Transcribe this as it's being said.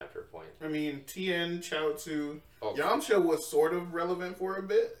I mean, Tien, Chaozu, Yamcha was sort of relevant for a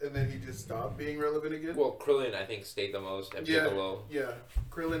bit, and then he just stopped being relevant again. Well, Krillin, I think, stayed the most, and Piccolo. Yeah,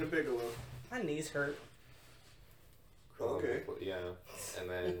 Krillin and Piccolo. My knees hurt. Okay. Yeah, and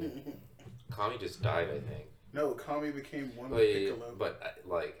then Kami just died, I think. No, Kami became one with Piccolo. But,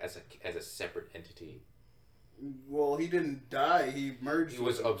 as a separate entity. Well, he didn't die. He merged. He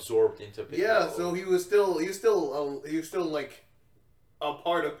was absorbed into Piccolo. Yeah, so he was still like a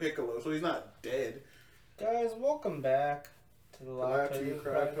part of Piccolo. So he's not dead. Guys, welcome back to the Laugh Till You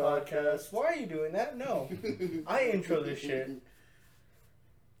Cry podcast. Why are you doing that? No, I intro this shit.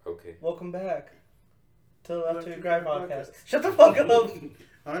 Okay. Welcome back to the Laugh Till You Cry podcast. Shut the fuck up.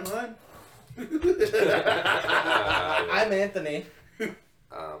 I'm on. I'm Anthony.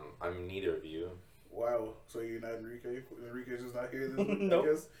 I'm neither of you. Wow. So you're not Enrique? Enrique's just not here this week, Nope. I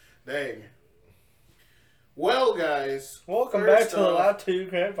guess? Dang. Well, guys. Welcome back to the Laugh Till You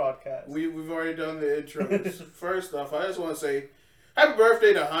Cry podcast. We've already done the intros. First off, I just want to say happy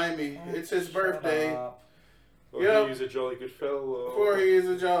birthday to Jaime. It's his birthday. Well, he's a jolly good fellow. For he's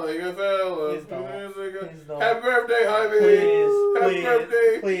a jolly good fellow. Please don't. Happy birthday, Jaime. Happy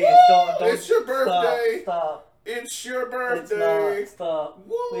birthday. Please don't. It's your birthday. Stop. It's your birthday. It's not. Stop.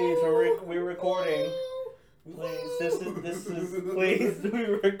 Woo. Please, we're recording. Please, this is. Please,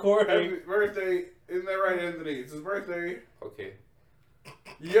 we're recording. Happy birthday. Isn't that right, Anthony? It's his birthday. Okay.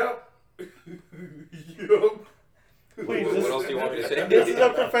 Yep. Yup. Please, what else do you want me to say? This is a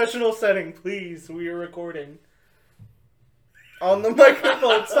professional setting. Please, we are recording. On the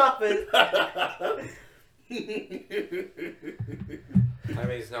microphone. Stop it.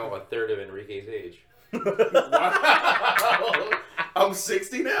 Jaime's now a third of Enrique's age. Wow. I'm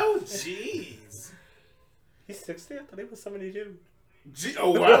 60 now? Jeez. He's 60? I thought he was 72.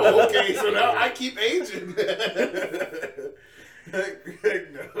 Oh, wow. Okay, so now I keep aging. No.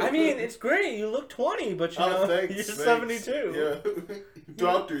 I mean, it's great. You look 20, but you're thanks. 72. Yeah.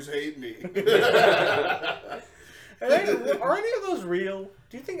 Doctors hate me. Are any of those real?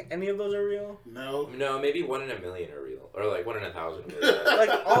 Do you think any of those are real? No. No, maybe 1 in a million are real. Or like 1 in 1,000. Like,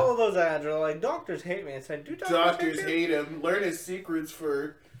 all of those ads are like, doctors hate me. It's like, do doctors hate him? Learn his secrets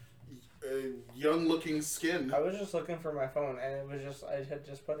for young-looking skin. I was just looking for my phone, and it was just, I had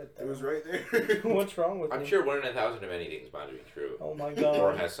just put it there. It was right there. What's wrong with me? I'm sure 1 in 1,000 of anything is bound to be true. Oh my god.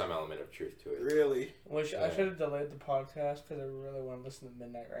 Or has some element of truth to it. Really? I should have delayed the podcast because I really want to listen to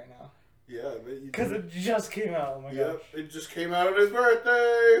Midnight right now. Yeah, I bet you because it just came out. Oh my gosh. It just came out on his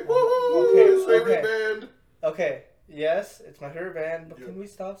birthday. Woohoo! Okay, His favorite band. Okay, yes, it's my favorite band, but can we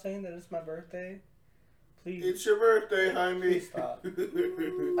stop saying that it's my birthday? Please. It's your birthday, Jaime. Please stop.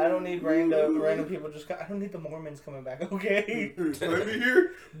 I don't need random people I don't need the Mormons coming back, okay? Let me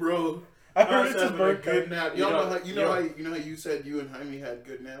hear, bro. I heard it's his birthday. A good nap. You know how you said you and Jaime had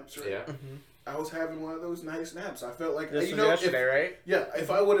good naps, right? Yeah. Mm-hmm. I was having one of those nice naps. I felt like this was yesterday, right? Yeah. If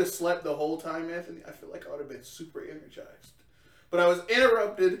I would have slept the whole time, Anthony, I feel like I would have been super energized. But I was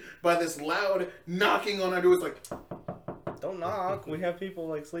interrupted by this loud knocking on our door. It's like, don't knock. We have people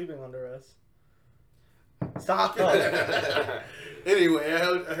like sleeping under us. Stop. Anyway,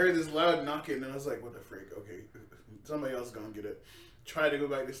 I heard this loud knocking, and I was like, what the freak? Okay, somebody else is going to get it. Tried to go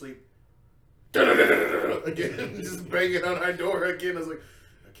back to sleep. Again, just banging on our door again. I was like,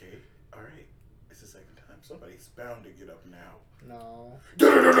 okay, all right. It's the second time. Somebody's bound to get up now. No.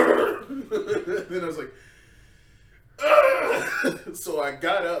 Then I was like, ugh! So I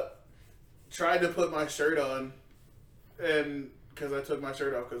got up, tried to put my shirt on, and because I took my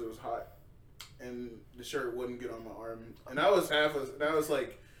shirt off because it was hot. And the shirt wouldn't get on my arm. And I was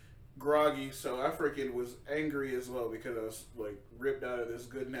like groggy, so I freaking was angry as well because I was like ripped out of this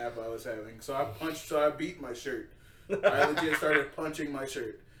good nap I was having. So I beat my shirt. I legit started punching my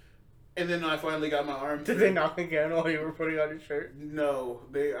shirt. And then I finally got my arm. Did they knock again while you were putting on your shirt? No,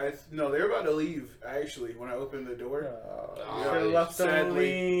 they were about to leave actually when I opened the door. You left them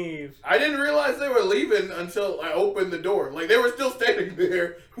leave. I didn't realize they were leaving until I opened the door. Like they were still standing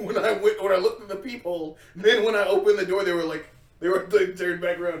there when I looked at the peephole. Then when I opened the door, they were turned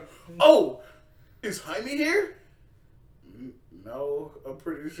back around. Oh, is Jaime here? No, I'm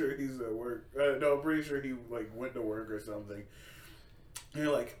pretty sure he's at work. No, I'm pretty sure he went to work or something. And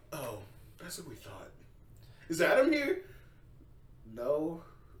you're like, oh, that's what we thought. Is Adam here? No,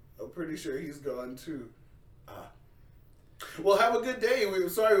 I'm pretty sure he's gone too. Well, have a good day. We're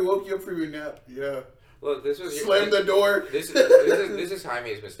sorry we woke you up from your nap. Yeah. Look, this was slam the door. This is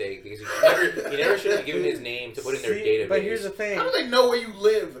Jaime's mistake because he never should have given his name to put in their database. But here's the thing. How do they know where you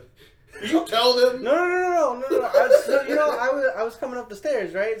live? Did you tell them? No. I was coming up the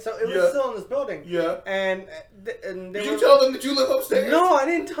stairs, right? So it was still in this building. Yeah. And did you tell them that you live upstairs? No, I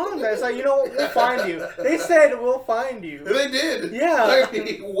didn't tell them that. It's like, you know what? We'll find you. They said we'll find you. They did. Yeah.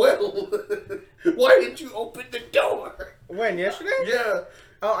 Well, why didn't you open the door? When, yesterday? Yeah.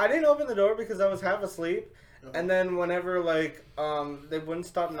 Oh, I didn't open the door because I was half asleep. And then whenever, like, they wouldn't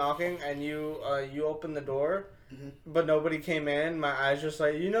stop knocking and you opened the door, but nobody came in, my eyes just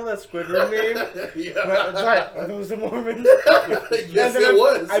like, you know that Squidward meme? Yeah. Right. Are those the Mormons? Yes, it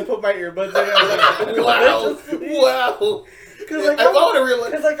was. I put my earbuds in and I was like, wow. Because like, if I would have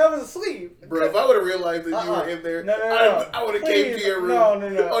realized, because like I was asleep. Bro, if I would have realized that you were in there, I would have came to your room.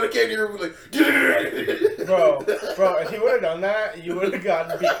 No. I would have came to your room like, bro, if he would have done that, you would have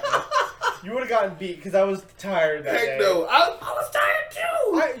gotten beat. You would have gotten beat because I was tired that day. Heck no, I was tired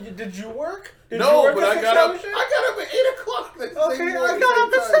too. Did you work? No, but I got up. I got up at 8 o'clock. Okay, I got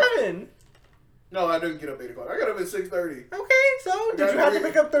up at 7. No, I didn't get up at 8 o'clock. I got up at 6:30. Okay, so did you have to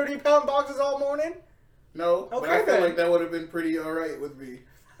pick up 30-pound boxes all morning? No, but I feel like that would have been pretty alright with me.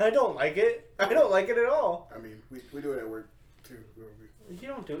 I don't like it. I don't like it at all. I mean, we do it at work too. You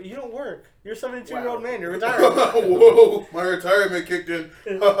don't do it. You don't work. You're a 72-year-old man. You're retired. Whoa, my retirement kicked in.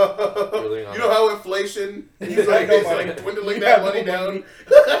 You know how inflation is like dwindling that money down?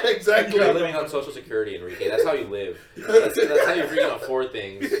 Exactly. You're living on Social Security, Enrique. That's how you live. That's how you freaking afford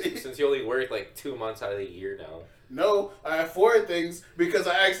things. Since you only work like 2 months out of the year now. No, I afford things because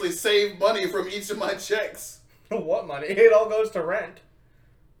I actually save money from each of my checks. What money? It all goes to rent.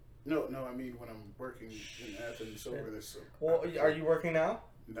 No, I mean when I'm working in Athens over this. Well, are you working now?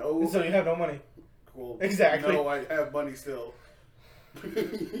 No. So you have no money. Well, exactly. No, I have money still.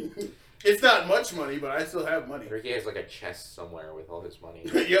 It's not much money, but I still have money. Enrique has like a chest somewhere with all his money.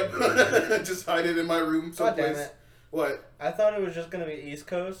 Yep. Just hide it in my room someplace. God damn it. What? I thought it was just going to be East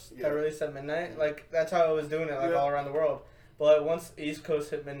Coast that released at midnight. Like, that's how I was doing it, like, all around the world. But like, once East Coast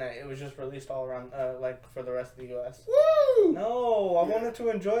hit midnight, it was just released all around, like, for the rest of the U.S. Woo! No, I wanted to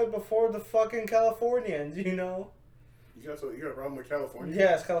enjoy it before the fucking Californians, you know? You got a problem with California?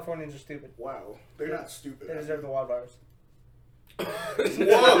 Yes, Californians are stupid. Wow. They're not stupid. They deserve the wildfires.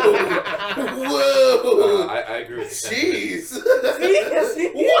 Whoa! I agree with you. Jeez!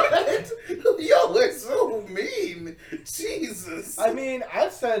 What? Y'all are so mean. Jesus. I mean,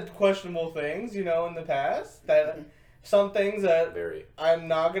 I've said questionable things, you know, in the past. That some things that I'm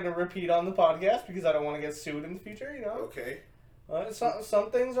not going to repeat on the podcast because I don't want to get sued in the future, you know? Okay.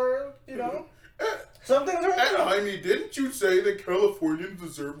 Some things are, you know... Some things are... Jaime, didn't you say that Californians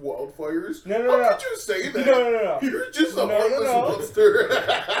deserve wildfires? No. How could you say that? No. You're just a heartless monster.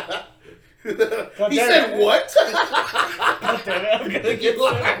 He said what? God damn it, I'm gonna get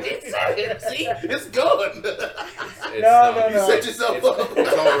it. See? It's gone. No. You set yourself up.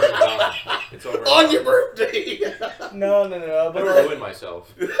 It's over and done. It's over. On your birthday. No. But I ruined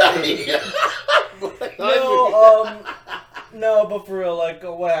myself. No, but for real, like,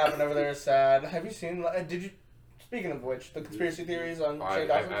 what happened over there is sad. Have you seen, speaking of which, the conspiracy theories on Shane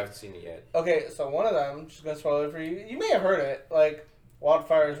Dawson? I haven't seen it yet. Okay, so one of them, just gonna spoil it for you, you may have heard it, like, the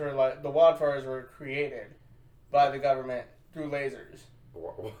wildfires were created by the government through lasers.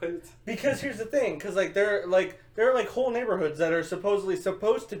 What? Because here's the thing, because, like, there are whole neighborhoods that are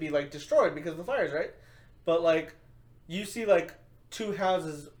supposed to be, like, destroyed because of the fires, right? But, like, you see, like, 2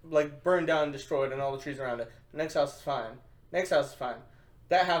 houses, like, burned down and destroyed and all the trees around it. The next house is fine.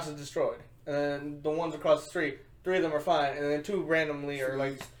 That house is destroyed. And then the ones across the street, 3 of them are fine. And then 2 randomly are,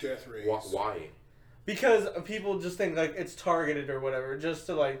 like... death rays. Why? Because people just think, like, it's targeted or whatever. Just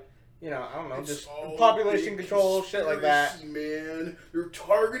to, like, you know, I don't know. Just population control, shit like that. Man, you're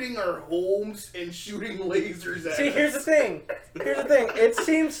targeting our homes and shooting lasers at us. See, here's the thing. It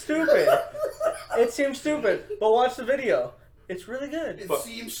seems stupid. But watch the video. It's really good. It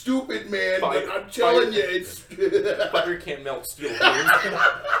seems stupid, man, but I'm telling you, it's... Fire can't melt steel.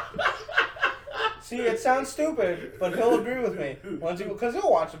 See, it sounds stupid, but he'll agree with me. Because he'll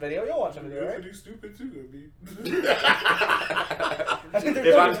watch the video. You'll watch the video, right? You're stupid, too,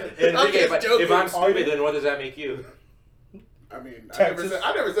 If I'm stupid, then what does that make you? I mean, I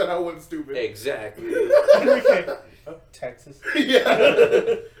never said I wasn't stupid. Exactly. Texas.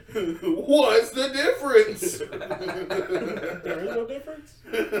 Yeah. What's the difference? There is no difference?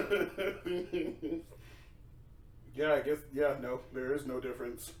 Yeah, I guess, no, there is no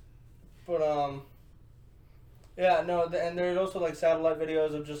difference. But, yeah, no, and there's also, like, satellite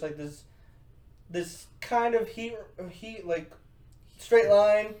videos of just, like, this kind of heat, like, straight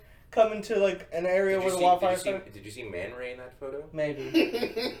line coming to, like, an area where the wildfire started. Did you see Man Ray in that photo?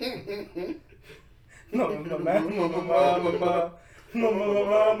 Maybe.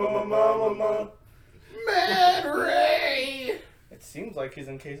 Mad Ray! It seems like he's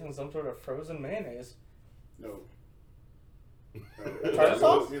encased in some sort of frozen mayonnaise. No. Tartar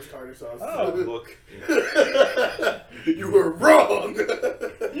sauce? It's tartar sauce. Oh. Look. You were wrong!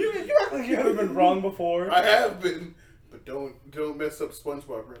 You act like you haven't been wrong before. I have been, but don't mess up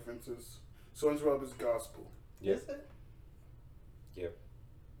SpongeBob references. SpongeBob is gospel. Yep. Is it? Yep.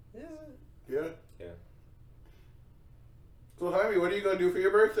 Is it? Yeah? Yeah. So, Jaime, what are you going to do for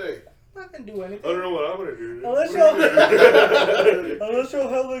your birthday? I'm not gonna do anything. I don't know what I'm going to do. Unless What are you gonna do? unless y'all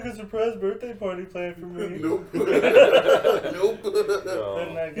have like a surprise birthday party planned for me. Nope. Nope. No.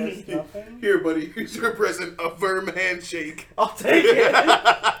 Then I guess nothing. Here, buddy. Here's your present. A firm handshake. I'll take it.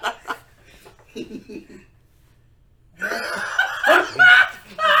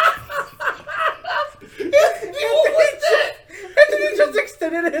 He just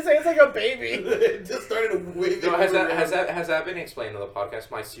extended his hands like a baby. Just started waving. No, has around. that been explained on the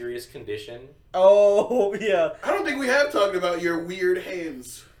podcast? My serious condition. Oh yeah, I don't think we have talked about your weird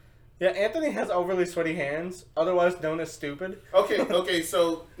hands. yeah. Anthony has overly sweaty hands, otherwise known as stupid. Okay,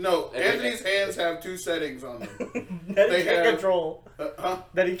 so, no. Everything. Anthony's hands have two settings on them. That he They can't have- control. Huh?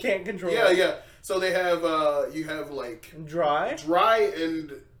 That he can't control. Yeah. So they have, you have, like, Dry. dry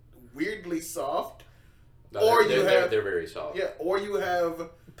and weirdly soft. No, Or they're, you they're, have- they're very soft. Yeah, or you have,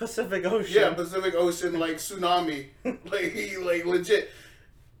 Pacific Ocean. yeah, Pacific Ocean, like, tsunami. like, legit.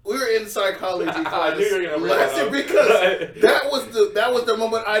 We were in psychology I class knew you were gonna bring last that year up. because that was the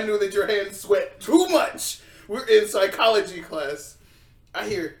moment I knew that your hands sweat too much. We're in psychology class. I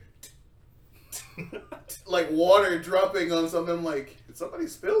hear like water dropping on something. I'm like, did somebody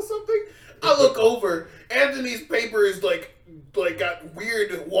spill something? I look over. Anthony's paper is like got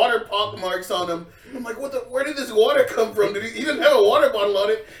weird water pock marks on him. I'm like, where did this water come from? He didn't have a water bottle on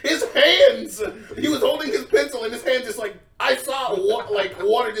it. His hands. He was holding his pencil and his hand just like, I saw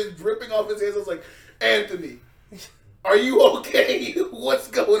water just dripping off his hands. I was like, Anthony, are you okay? What's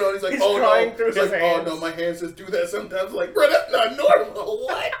going on? He's like, He's oh crying no. through He's his like, hands. oh no, my hands just do that sometimes. I'm like, bro, that's not normal.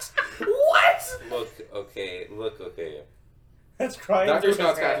 What? What? Look, okay. That's crying. Dr. through his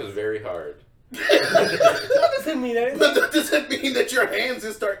Scott's class hands. was very hard. That doesn't mean anything. But that doesn't mean that your hands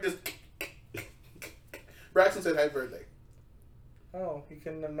just start just. Braxton said happy birthday. Oh, you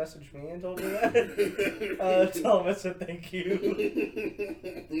couldn't have messaged me and told me that? Tell him I said thank you.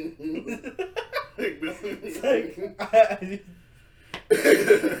 It's like,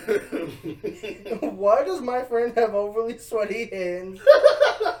 why does my friend have overly sweaty hands?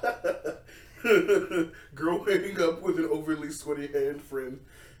 Growing up with an overly sweaty hand friend.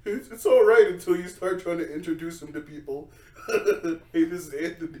 It's alright until you start trying to introduce him to people. Hey, this is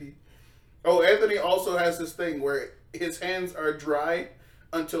Anthony. Oh, Anthony also has this thing where his hands are dry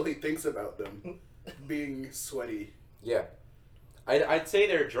until he thinks about them being sweaty. Yeah. I'd say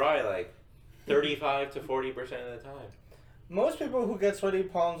they're dry like 35 to 40% of the time. Most people who get sweaty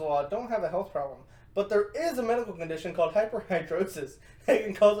palms a lot don't have a health problem, but there is a medical condition called hyperhidrosis that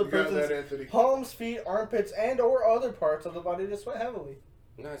can cause a You got that, person's Anthony. palms, feet, armpits, and or other parts of the body to sweat heavily.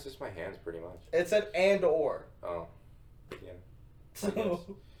 No, it's just my hands pretty much. It said and or. Oh. Yeah. So,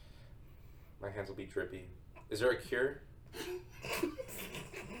 My hands will be drippy. Is there a cure?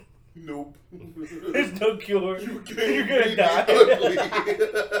 Nope. there's no cure. You can't You're gonna be die. ugly.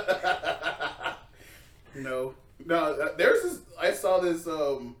 No. There's this. I saw this.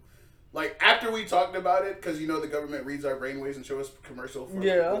 Like after we talked about it, because you know the government reads our brainwaves and show us commercial for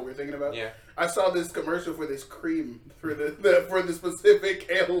Yeah. what we're thinking about. Yeah. I saw this commercial for this cream for the specific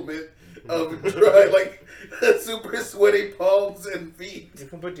ailment of dry, like super sweaty palms and feet. You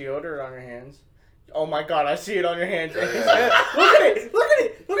can put deodorant on your hands. Oh my god, I see it on your hands. Look at it! Look at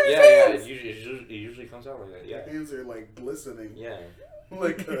it! Look at his Yeah, hands! it usually comes out like that. Your Yeah. hands are like glistening, Yeah.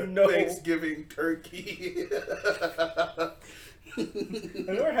 like a No. Thanksgiving turkey. I've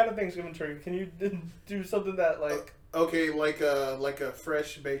never had a Thanksgiving turkey. Can you do something that like? Okay, like a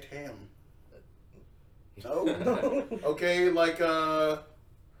fresh baked ham. No. Okay, My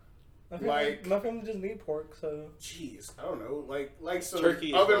Like- family doesn't eat pork, so jeez, I don't know, like some Turkey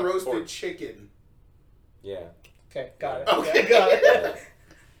is oven not roasted pork. chicken, Yeah. okay, got it. Okay. Okay, got it.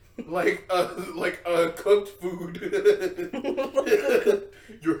 like cooked food.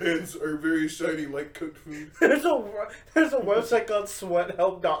 Your hands are very shiny like cooked food. There's a website called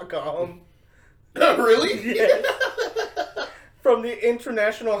sweathelp.com. Really? Yes. From the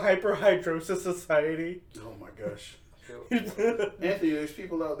International Hyperhidrosis Society. Oh my gosh, You Anthony, there's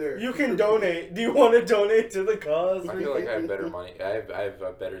people out there. can donate. Do you want to donate to the cause? I feel like I have better money. I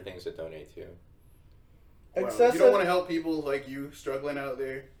have better things to donate to. Wow, you Excessive. don't want to help people like you struggling out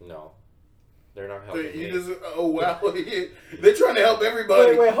there. No. They're not helping me. Oh wow, they're trying to help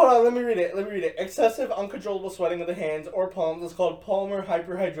everybody. Wait, hold on. Let me read it. Excessive, uncontrollable sweating of the hands or palms is called palmar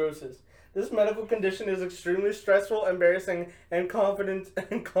hyperhidrosis. This medical condition is extremely stressful, embarrassing, and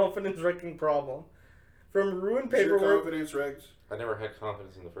confidence-wrecking problem. From ruined paperwork. Confidence wrecked. I never had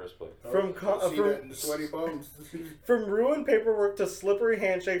confidence in the first place. From sweaty palms. From ruined paperwork to slippery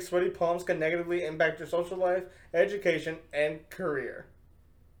handshakes, sweaty palms can negatively impact your social life, education, and career.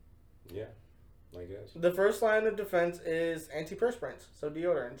 Yeah, I guess. The first line of defense is antiperspirants, so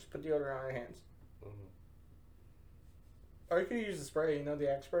deodorant. Just put deodorant on your hands. Mm-hmm. Or you could use the spray, you know, the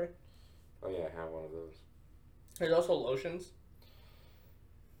Axe spray. Oh yeah, I have one of those. There's also lotions.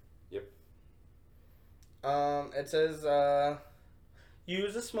 Yep. It says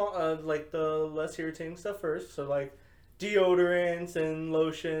use a small like the less irritating stuff first. So like deodorants and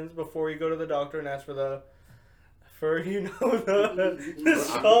lotions before you go to the doctor and ask for the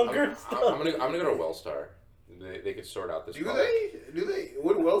stronger stuff. I'm gonna go to Wellstar. They could sort out this. Do they?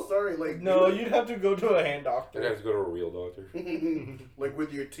 Would Wellstar No, you'd have to go to a hand doctor. I'd have to go to a real doctor. Like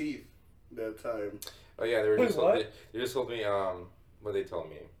with your teeth that time. Oh yeah, they just told me what they told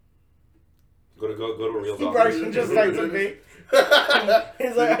me. Go to a real doctor. Bryson just texted me.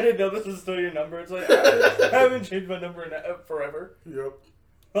 He's like, I didn't know this was still your number. It's like, I haven't changed my number in forever. Yep.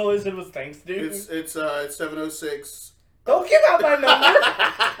 All I said was thanks, dude. It's 706. Don't give out my number.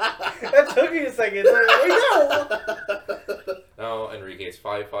 That took me a second. Wait, no. No, Enrique, it's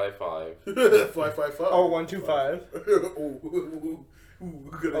 555. 555. Oh, 125.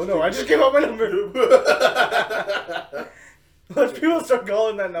 Oh no, I just gave out my number. Once people start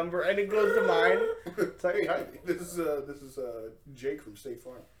calling that number and it goes to mine, it's like, hey, hi. This is Jake from State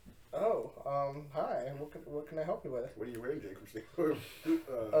Farm. Oh, hi. What can I help you with? What are you wearing, Jake from State Farm?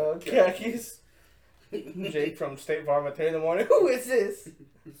 Khakis. Jake from State Farm at 10 in the morning. Who is this?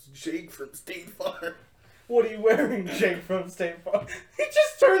 It's Jake from State Farm. What are you wearing, Jake from State Farm? He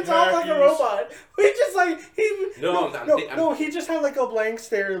just turns off like a robot. He just like he just had like a blank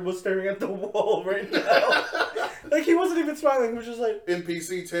stare and was staring at the wall right now. Like he wasn't even smiling. He was just like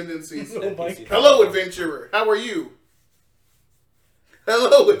NPC tendencies. Oh my God. Hello, adventurer. How are you?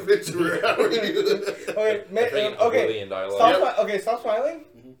 Hello, adventurer. How are you? Okay, stop smiling.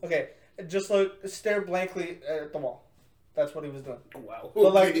 Mm-hmm. Okay, just stare blankly at the wall. That's what he was doing. Wow.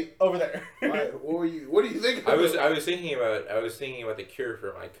 But like over there. What do you think? I was thinking about the cure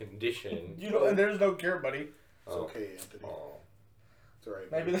for my condition. You know, and there's no cure, buddy. It's okay, Anthony. Oh. It's alright.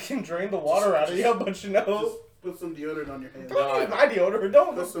 Maybe they can drain the water out of you, but you know. Just put some deodorant on your hand. Don't use my deodorant.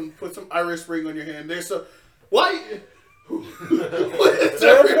 Don't. Put some Irish Spring on your hand. There's some. Why? There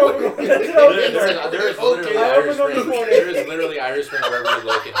is literally Irish Spring wherever you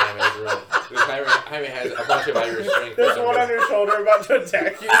look in Jaime's room. Jaime has a bunch of Irish Spring. There's one on your shoulder about to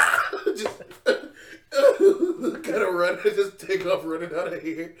attack you. Just gotta run. Just take off running out of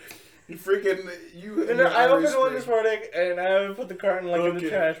here. You freaking you. And I opened one this morning, and I put the carton in the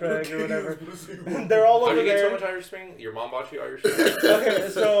trash bag or whatever. They're all over there. How did you get so much Irish Spring? Your mom bought you Irish Spring? Okay,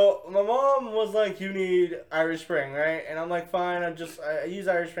 so my mom was like, "You need Irish Spring, right?" And I'm like, "Fine, I use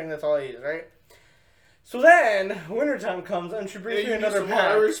Irish Spring. That's all I use, right?" So then wintertime comes, and she brings me another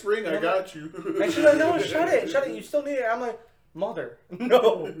pack. Irish Spring, I got you. And she's like, "No, shut it. You still need it." I'm like, "Mother,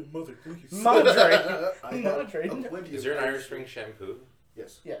 no, mother, please, Madre. Is there an Irish Spring shampoo?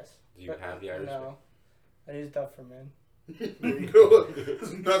 Yes. Do you have the Irish Spring? No, I use Dove for men. There you go.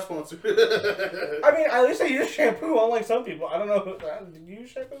 Not sponsored. I mean, at least I use shampoo, unlike some people. I don't know. Did you use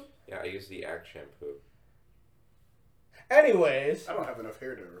shampoo? Yeah, I use the Axe shampoo. Anyways. I don't have enough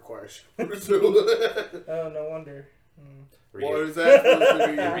hair to require shampoo. So. Oh, no wonder. What is that supposed to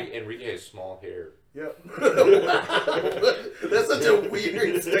be? Enrique has small hair. Yep. That's such a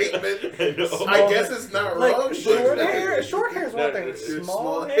weird statement. I guess it's not wrong. Short hair is one thing.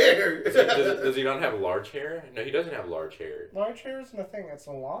 Small hair. Does he not have large hair? No, he doesn't have large hair. Large hair isn't a thing. It's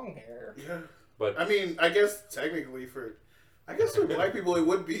a long hair. Yeah. But I mean, I guess technically for black people it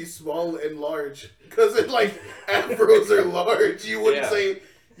would be small and large because afros are large. You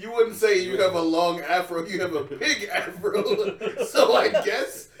wouldn't say you have a long afro. You have a big afro. So I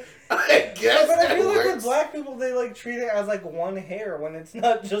guess. But I feel like with black people, they treat it as one hair when it's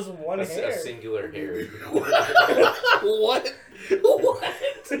not just one hair. A singular hair. What?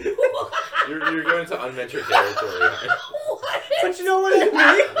 You're going to unventured territory. What? But you know what I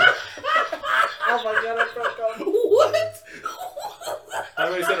mean? Oh my God, I broke up. What? How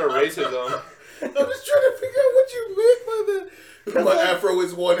many said a racism? I'm just trying to figure out what you meant by that. My afro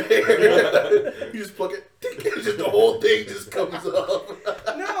is one hair. You just pluck it. Just the whole thing just comes off.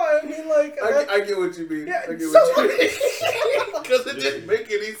 No, I mean I get what you mean. Yeah, I get what you mean. Because it didn't make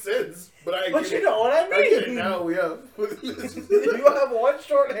any sense. But But you know what I I get it mean. now, yeah. You have one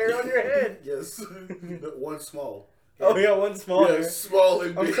short hair on your head. Yes. One small. Oh yeah, one small Yeah, hair. small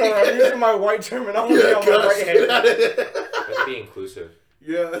and big. I'm sorry, I'm using my white terminology Yeah, on my gosh. right hair. Let's be inclusive.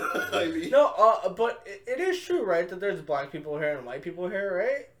 Yeah, I mean. No, but it is true, right? That there's black people hair and white people hair,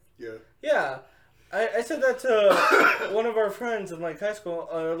 right? Yeah. Yeah. I said that to one of our friends in like high school,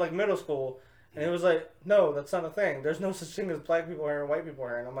 or like middle school, and he was like, "No, that's not a thing. There's no such thing as black people hair and white people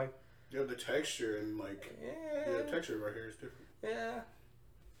hair." And I'm like, Yeah, the texture and like the texture of our hair is different. yeah.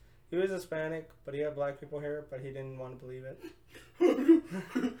 He was Hispanic, but he had black people hair, but he didn't want to believe it.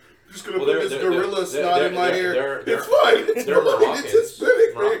 Just gonna put this gorilla snot in my hair. It's fine. It's They're fine. Moroccans. It's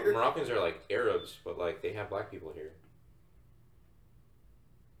Hispanic hair. Moroccans are like Arabs, but like they have black people here.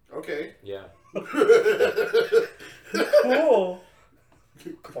 Okay. Yeah. Cool.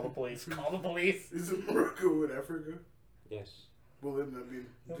 Call the police. Call the police. Isn't Morocco in Africa? Yes. Well, then that means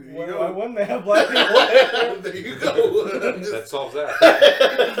there you Why go. wouldn't they have black people hair? There you go. That solves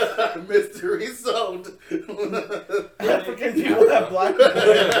that. Mystery solved. African people have black people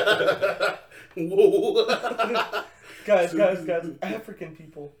hair. Whoa. Guys. African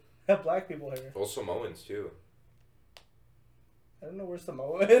people have black people hair. Well, Samoans too. I don't know where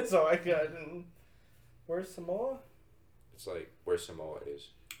Samoa is, so I didn't. Where's Samoa? It's like where Samoa is.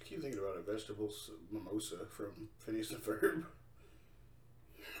 I keep thinking about a vegetable mimosa from Phineas and Ferb.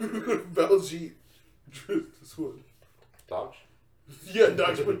 Baljeet. This one. Dogs? Yeah,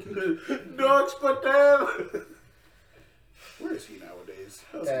 Dogs but damn. Where is he nowadays?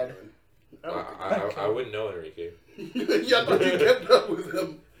 How's he Dead. doing? I wouldn't know, Enrique. Yeah, I thought you kept up with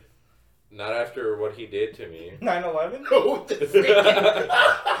him. Not after what he did to me. 9/11? Oh, the freaking...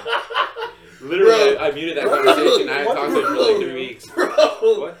 Literally, Bro. I muted that conversation. I hadn't talked to him for like 3 weeks. Bro.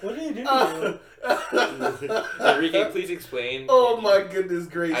 What? What did he do to you? Enrique, please explain. Oh my goodness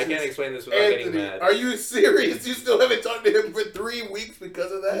gracious. I can't explain this without Anthony, getting mad. are you serious? You still haven't talked to him for 3 weeks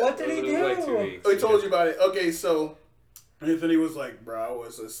because of that? What did he It was like 2 do? weeks. Oh, he told you about it. Okay, so Anthony was like, bro, I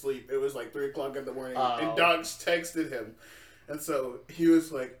was asleep. It was like 3 o'clock in the morning. Oh. And Dogs texted him. And so he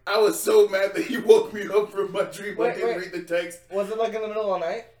was like, I was so mad that he woke me up from my dream. I didn't read the text. Was it like in the middle of the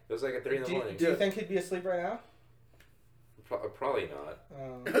night? It was like at 3 in the morning. Do you think he'd be asleep right now? Probably not.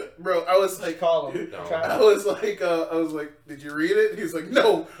 Bro, I was like, Call him. No. I was like, did you read it? He was like,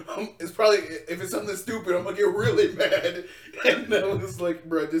 no. It's probably, if it's something stupid, I'm gonna get really mad. And I was like,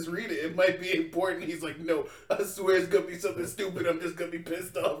 bro, just read it. It might be important. He's like, no, I swear it's gonna be something stupid. I'm just gonna be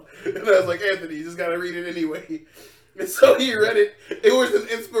pissed off. And I was like, Anthony, you just gotta read it anyway. And so he read it. It was an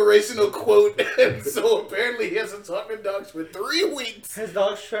inspirational quote. And so apparently he hasn't talked to Dogs for 3 weeks. Has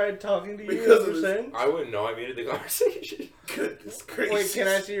Dogs tried talking to you Because ever of this- since? I wouldn't know. I muted the conversation. Goodness gracious. Wait, can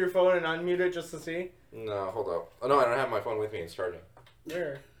I see your phone and unmute it just to see? No, hold up. Oh, no, I don't have my phone with me. It's charging.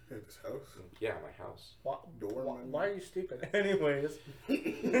 Where? At this house? Yeah, my house. Why are you stupid? Anyways.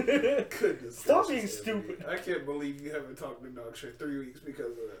 Goodness Stop gracious, being Anthony. stupid. I can't believe you haven't talked to Dogs for 3 weeks because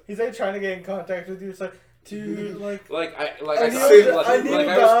of that. He's like trying to get in contact with you. It's like, dude, like. I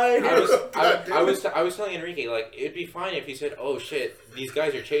was telling Enrique, like, it'd be fine if he said, oh shit, these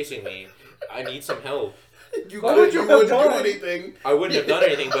guys are chasing me. I need some help. You What would you wouldn't have do done? anything. I wouldn't have done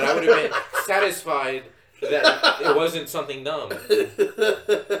anything, but I would have been satisfied that it wasn't something dumb.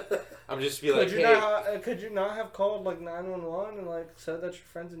 I'm just be like, hey. Could you not have called like 911 and like said that your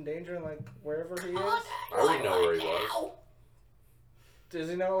friend's in danger and like wherever he is? I wouldn't know where he was. Is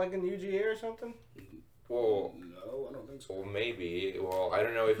he not like in UGA or something? Well, No, I don't think so. well, maybe. Well, I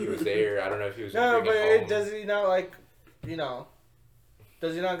don't know if he was there. I don't know if he was No, freaking but home. does he not like, you know,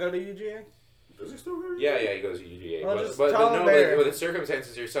 does he not go to UGA? Does he still go? Yeah, he goes to UGA. Well, but just but tell him no, there. but the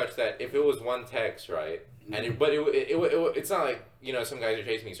circumstances are such that if it was one text, right, and it's not like, you know, some guys are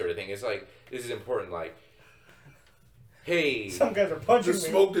chasing me sort of thing. It's like, this is important, like, hey. Some guys are punching The me.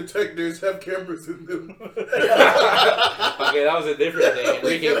 smoke detectors have cameras in them. Okay, that was a different thing.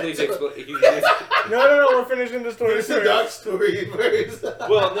 Enrique, please explain. No, we're finishing the story. It's a Doc story.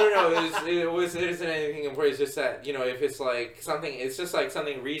 Well, no, it isn't anything important. It's just that, you know, if it's like something, it's just like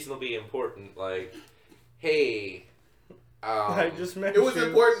something reasonably important, like, hey. I just mentioned. It was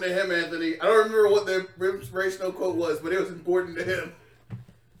important to him, Anthony. I don't remember what the inspirational quote was, but it was important to him.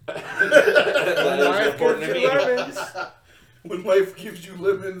 That was important to me. Lemons. When life gives you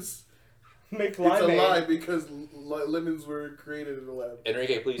lemons, Make it's a limeade. lie because lemons were created in the lab.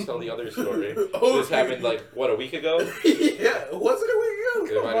 Enrique, please tell the other story. Oh, This happened like, what, a week ago? Yeah, was it a week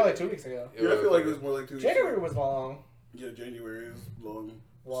ago? It might Probably have- 2 weeks ago. Yeah, I feel like it was more like 2 weeks January ago. was long. Yeah, January is long.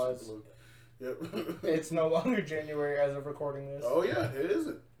 Was. Super long. Yep. It's no longer January as of recording this. Oh yeah, it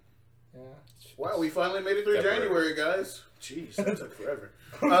isn't. Yeah. Wow, we finally made it through February. January, guys. Jeez, that took forever.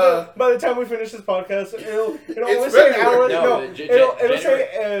 By the time we finish this podcast, it'll only It's say an February. hour. No, It'll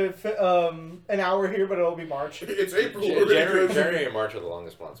say an hour here, but it'll be March. It's April. already. January and March are the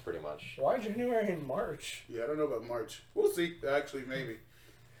longest months, pretty much. Why January and March? Yeah, I don't know about March. We'll see. Actually, maybe.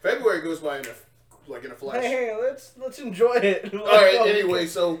 February goes by in a flash. Hey, let's enjoy it. All right. Anyway,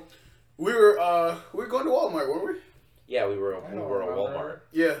 so we were going to Walmart, weren't we? Yeah, we were at remember. Walmart.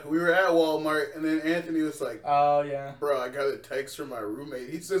 Yeah, we were at Walmart, and then Anthony was like, Oh yeah. "Bro, I got a text from my roommate.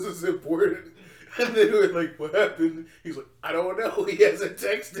 He says it's important." And then we were like, "What happened?" He's like, "I don't know. He hasn't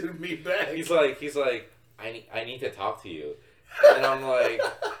texted me back." He's like, I need to talk to you. And I'm like,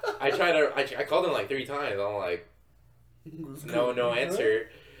 I called him like 3 times. I'm like, no answer.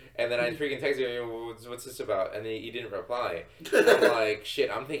 And then I freaking texted him, what's this about? And then he didn't reply. And I'm like, shit,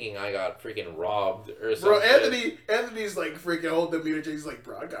 I'm thinking I got freaking robbed or something. Bro, Anthony's like freaking holding the meter. He's like,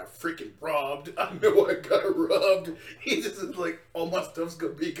 "Bro, I got freaking robbed. I know I got robbed." He just is like, "All my stuff's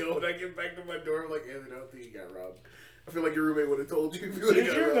gonna be gone." I get back to my door. I'm like, "Anthony, I don't think you got robbed." I feel like your roommate would have told you if you would have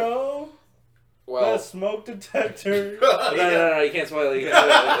Did got you robbed. know Well, that smoke detector? no, you can't spoil it. You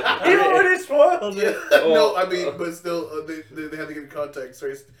can't spoil You it. already spoiled it. No, I mean, but still, they had to get context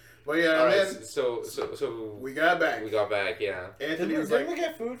first. But yeah, All and right, then so we got back. we got back, yeah. Anthony was Didn't like, we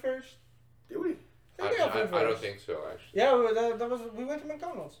get food first? "Did we?" I think we got food I first. don't think so, actually. Yeah, we went to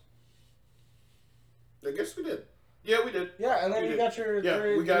McDonald's. I guess we did. Yeah, we did. Yeah, and then We you did. got your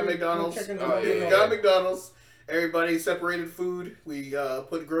Yeah, we got McDonald's. chicken Oh, We yeah. got McDonald's. Everybody separated food. We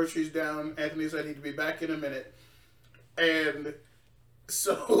put groceries down. Anthony said he'd be back in a minute, and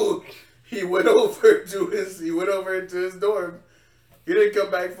so he went over to his dorm. He didn't come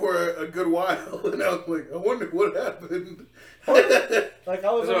back for a good while, and I was like, "I wonder what happened." Like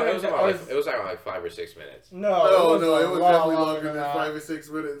I was. It was like 5 or 6 minutes. No, No, it it was lot definitely longer than that. 5 or 6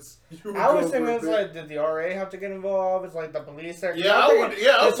 minutes. You I was were thinking over it's a bit. like, did the RA have to get involved? It's like the police. There. Yeah, I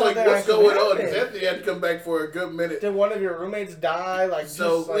was like, something "What's actually going on?" happened. Anthony had to come back for a good minute. Did one of your roommates die? Like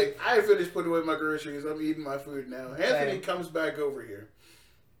So just like I finished putting away my groceries. I'm eating my food now. Anthony Same. comes back over here,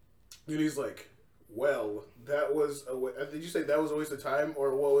 and he's like, "Well, that was did you say that was a waste of time,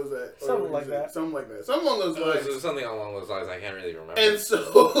 or what was that? Or Something what like was it? that. Something like that. Something along those lines." It was something along those lines. I can't really remember. And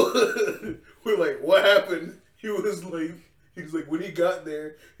so we're like, "What happened?" He was like, when he got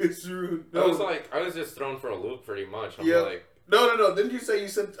there, his room. I was just thrown for a loop, pretty much. I'm Yeah. like, No. Didn't you say you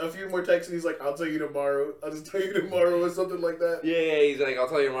sent a few more texts? And he's like, "I'll tell you tomorrow. I'll just tell you tomorrow," or something like that. yeah. He's like, I'll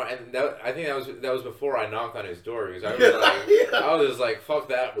tell you tomorrow. And I think that was before I knocked on his door. Because I was Yeah, like, yeah. I was just like, fuck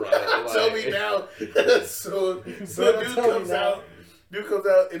that, bro. Like, Tell me now. so Better dude tell me comes now. out. Dude comes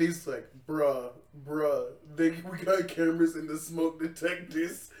out and he's like, bruh, we got cameras in the smoke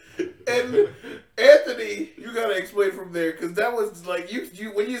detectors. And Anthony, you gotta explain from there, because that was like you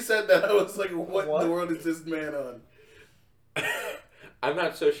when you said that, I was like, what in the world is this man on? I'm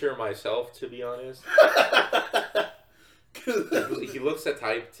not so sure myself, to be honest. He looks the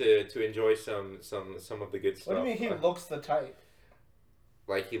type to enjoy some of the good stuff. what do you mean he looks the type?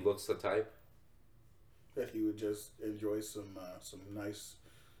 Like he looks the type. That he would just enjoy some nice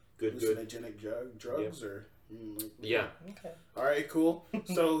Good. hallucinogenic drugs or Yeah. Okay. All right, cool.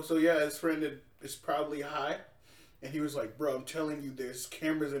 So yeah, his friend is probably high, and he was like, "Bro, I'm telling you, there's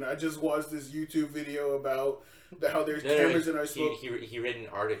cameras in." I just watched this YouTube video about how there's cameras in our smoke. He read an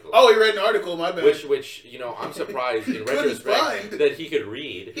article. Oh, he read an article. My bad. Which I'm surprised in Couldn't retrospect find. that he could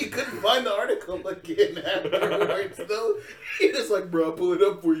read. He couldn't find the article again afterwards, though. He was like, "Bro, I'll pull it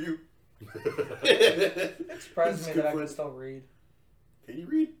up for you." It surprises me that I Can can still read. you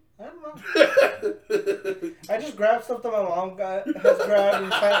read? I don't know. I just grabbed stuff that my mom has grabbed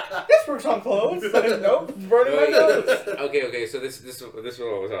and tried. This works on clothes. Like, nope, burning my nose. Okay. So this is what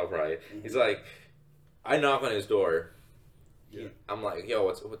was up, right? He's like, I knock on his door. Yeah. I'm like, yo,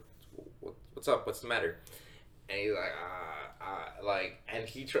 what's up? What's the matter? And he's like, and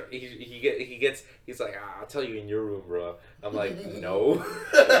he's like, I'll tell you in your room, bro. I'm like, no.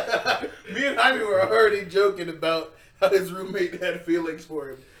 Me and Jaime were already joking about how his roommate had feelings for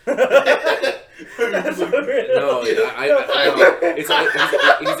him. No, he's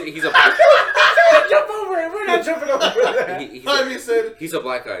a Jump over it. We're not jumping over that. Jaime said, he's a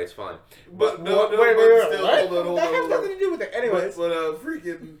black guy. It's fine. but Wait. still, What? hold on. That has nothing to do with it. Anyways. But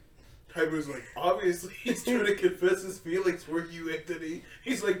freaking Jaime was like, obviously he's trying to confess his feelings for you, Anthony.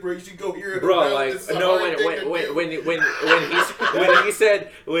 He's like, bro, you should go hear it. Bro, out. like, It's a no, hard thing to do."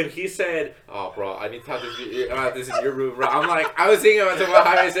 when he said, oh, bro, I need to talk about this in your room, bro. I'm like, I was thinking about what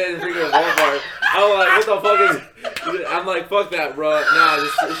Jaime said in freaking Walmart. I'm like, what the fuck is? I'm like, fuck that, bro. Nah,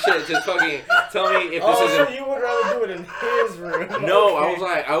 this shit. Just fucking tell me if this isn't. So you would rather do it in his room? No,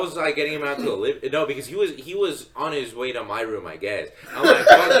 Okay. I was like getting him out to the live. No, because he was on his way to my room, I guess. I'm like,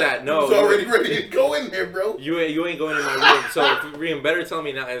 fuck that. No, He's already ready to go in there, bro. you ain't going in my room. So Rian better tell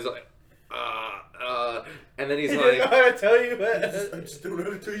me now. He's like, and then he's He like, didn't know how to tell you I that. just don't know how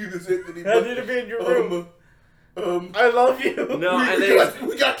to tell you this, Anthony. How did it be in your room? Um, I love you. no, and then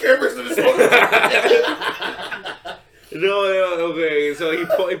we got cameras in this phone. no, okay. So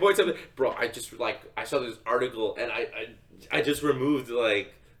he points up, bro. I just I saw this article and I just removed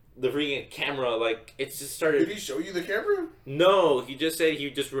like the freaking camera. Like it just started. Did he show you the camera? No, he just said he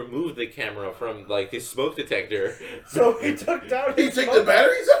just removed the camera from like his smoke detector. So he took down He his took phone. the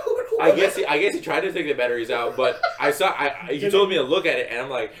batteries out. I guess he tried to take the batteries out, but he told me to look at it, and I'm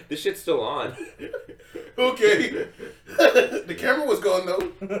like, this shit's still on. Okay. The camera was gone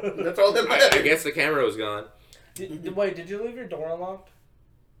though. That's all that matters. I guess the camera was gone. Wait, did you leave your door unlocked?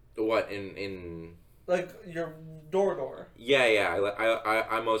 What in? Like your door? Yeah.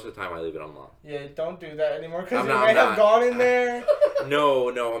 I most of the time I leave it unlocked. Yeah, don't do that anymore because I'm he not- may I'm have not. gone in there. No,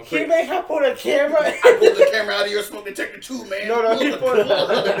 I'm He pretty. may have put a camera. I pulled the camera out of your smoke detector too, man. No, he put.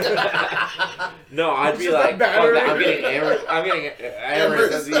 No, I'd be Just like, a fuck battery. that. I'm getting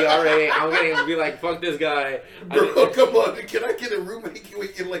Amherst as the ERA. I'm getting be like, fuck this guy. Bro, come on. Can I get a roommate? Can we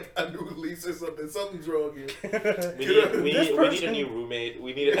get like a new lease or something? Something's wrong here. We This need a person- new roommate.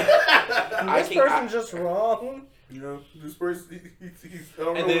 We need a. This person's just wrong. You know, this person. He's, I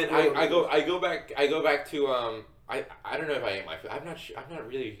don't And know then what's going on. I go back to I don't know if I ate my food. I'm not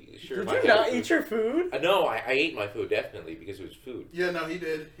really sure. Did if I you had not food. eat your food? No, I ate my food definitely because it was food. Yeah, no, he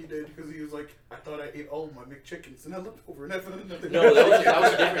did. He did because he was like, I thought I ate all of my McChickens, and I looked over and I found nothing. No, that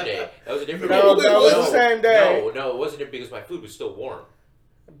was a different day. That was a different No, day. that was the same day. No, it wasn't because my food was still warm.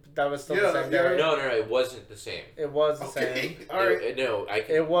 That was still Yeah, the same yeah. day. No, it wasn't the same. It was the Okay, same. all right.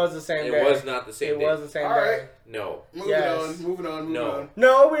 It was the same It day. was not the same It day. was the same All day. right. No, Moving on. Moving No. on.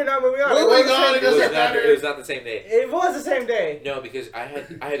 No, we're not moving on. Moving It was the on, same it it doesn't was day. not. matter. It was not the same day. It was the same day. No, because I had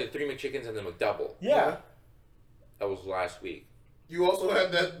the 3 McChickens and the McDouble. Yeah. That was last week. You also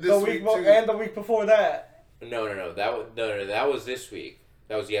had that The this week week mo- too. and the week before that. No. That was this week.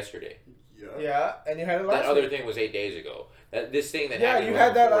 That was yesterday. Yeah. Yeah, and you had it last That other week. thing was 8 days ago. This thing that Yeah, happened you was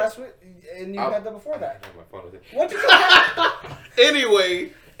had that before. last week, and you had that before I that. don't have my phone with it. What did you have?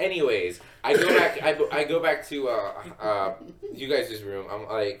 Anyway, Anyways, I go back. I go back to you guys' room. I'm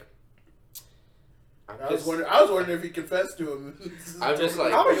like, I was wondering if he confessed to him. I'm just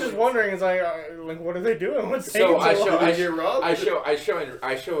like- I was just wondering, it's like what are they doing? What's taking So I so show, long? Did he get robbed?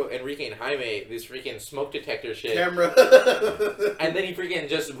 I show Enrique and Jaime this freaking smoke detector shit, Camera. and then he freaking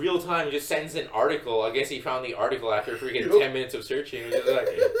just real time just sends an article. I guess he found the article after freaking Yup. 10 minutes of searching,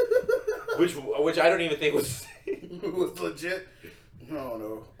 which I don't even think was. was legit. Oh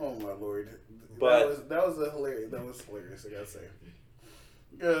no! Oh my lord! But- that was hilarious. That was hilarious. I gotta say.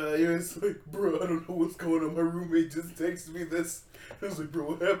 He was like, bro, I don't know what's going on. My roommate just texted me this. I was like,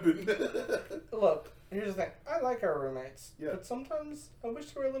 bro, what happened? Look, here's the thing. I like our roommates, Yeah. but sometimes I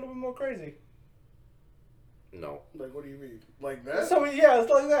wish they were a little bit more crazy. No. Like, what do you mean? Like that? So yeah, it's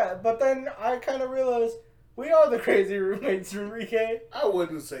like that. But then I kind of realized we are the crazy roommates, Enrique. I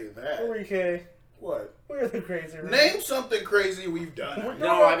wouldn't say that. Enrique, What? we're the crazy roommates. Name something crazy we've We're done. doing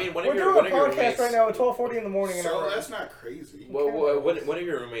No, I mean, one of we're your- doing one a of your podcast roommates- right now at 12:40 in the morning. In our So room. that's not crazy. Well, one of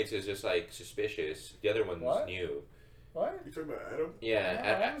your roommates is just like suspicious. The other one's What? new. What? You talking about Adam? Yeah, No,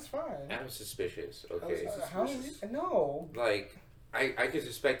 that was fine. Adam's suspicious. Okay. How's How is suspicious? it? No. Like, I could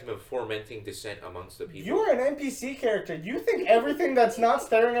suspect him of fomenting dissent amongst the people. You're an NPC character. You think everything that's not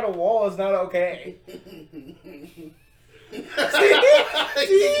staring at a wall is not okay.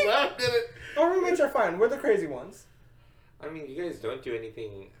 He laughed at it. Our roommates are fine. We're the crazy ones. I mean, you guys don't do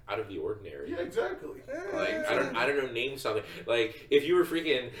anything out of the ordinary. Yeah, exactly. Like, I don't know, name something. Like, if you were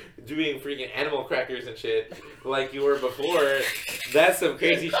freaking doing freaking animal crackers and shit, like you were before, that's some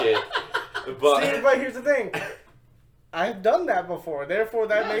crazy shit. But, See, but here's the thing. I've done that before. Therefore,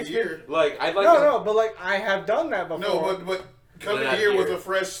 that Not makes me... here. like, I'd like No, but like, I have done that before. No, but coming Not here here. with a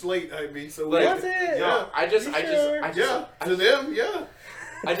fresh slate, I mean, so Like, That's it. Yeah. I just You like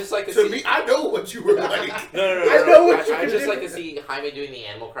to To see. me, I know what you were like. No. I know what you I can just do. like to see Jaime doing the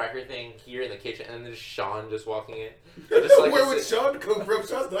animal cracker thing here in the kitchen, and then there's Sean just walking in. I just like Where to would see- Sean come from?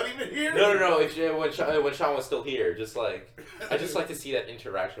 Sean's not even here. No. If when Sean was still here, just like I just like to see that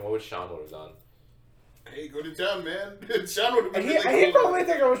interaction. What would Sean would have done? Hey, go to town, man. Sean would have And been he, really he cool. probably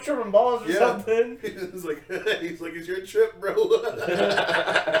think I was tripping balls or Yeah. something. He's like, it's your trip, bro.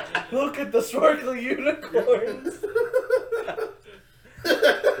 Look at the sparkly unicorns.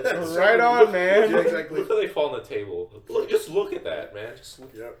 Right on, man. Yeah, exactly. Look how they fall on the table. Just look at that, man. Just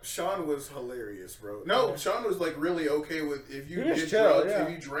look. Yep. Sean was hilarious, bro. No, Sean was like really okay with if you He was did chill, drugs, yeah. if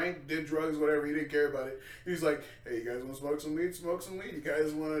you drank, did drugs, whatever. He didn't care about it. He was like, "Hey, you guys want to smoke some weed? Smoke some weed. You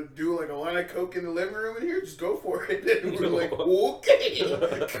guys want to do like a line of coke in the living room in here? Just go for it." And we're like,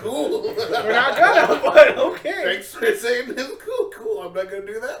 "Okay, cool." We're not gonna, but okay. Thanks for saying this. Cool. I'm not gonna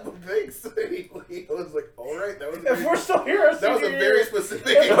do that, but thanks. Anyway, I was like, "All right, that was." If we're still here, that was a very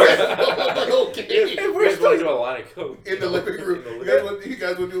specific example. But okay. If You we're guys want to still do a line of coke In the living room. In the You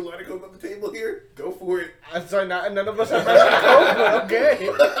guys want to do a line of coke on the table here? Go for it. I'm sorry, none of us have coke, but okay.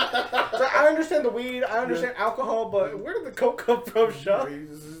 So I understand the weed, I understand alcohol, but where did the coke come from, Sean?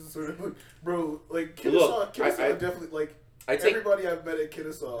 This is sort of like, bro, like Look, Kennesaw I definitely like I take everybody I've met at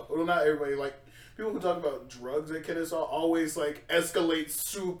Kennesaw. Well, not everybody. Like people who talk about drugs at Kennesaw always like escalate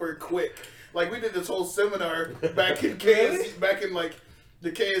super quick. Like we did this whole seminar back in KSU, back in like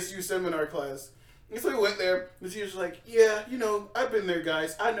the KSU seminar class. And so we went there, and she was like, "Yeah, you know, I've been there,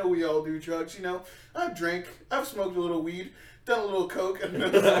 guys. I know we all do drugs. You know, I've drank, I've smoked a little weed, done a little coke, and I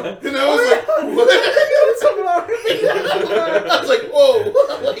was like, what?" I was like, "Whoa!"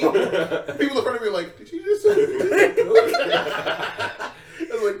 Like, people in front of me were like, "Did you just say coke?"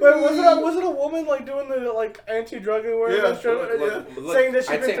 I was like, Wait, was it a woman like doing the like anti-drug awareness, Look, saying that she's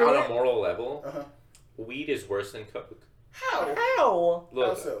I'd been say through on it? a moral level, Uh-huh. weed is worse than coke. How? How? Look,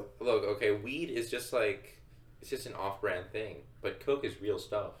 How so? look. Okay, weed is just like it's just an off-brand thing, but coke is real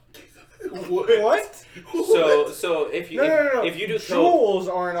stuff. What? So if you No. if you do coke, Jewels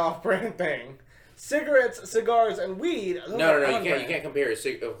are an off-brand thing. Cigarettes, cigars, and weed. Those no, are you on-brand. can't compare.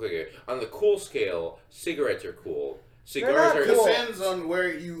 Okay, on the cool scale, cigarettes are cool. They're Cigars not are cool. Depends on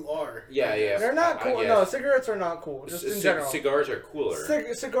where you are. Yeah. They're not I cool. guess. No, cigarettes are not cool. Just in general. Cigars are cooler.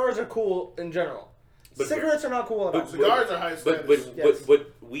 Cigars are cool in general. But- Cigarettes are not cool at all. Cigars are high status.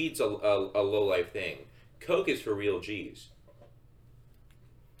 But weed's a low life thing. Coke is for real G's.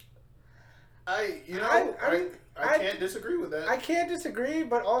 I I can't disagree with that. I can't disagree,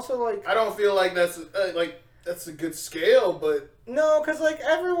 but also like I don't feel like that's a good scale, but no, because like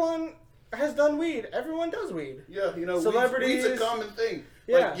everyone has done weed. Everyone does weed. yeah, you know, Celebrities- weed's a common thing.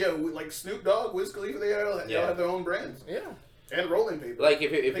 Yeah. Like Snoop Dogg, Wiz Khalifa, they all have their own brands Yeah. and rolling paper. Like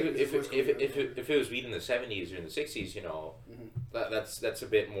if I think it's it was weed in the 70s or in the 60s, you know, that's a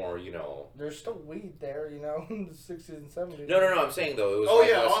bit more, you know. There's still weed there, you know, in the 60s and 70s. No. I'm saying though, it was. Oh like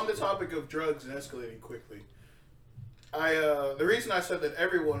yeah, less- on the topic of drugs and escalating quickly. The reason I said that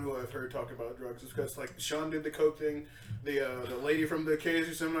everyone who I've heard talk about drugs is because like Sean did the coke thing, the lady from the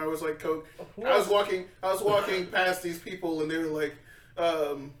KSU seminar was like coke. I was walking past these people and they were like,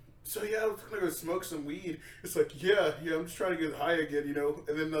 so yeah, I was gonna go smoke some weed. It's like yeah, I'm just trying to get high again, you know.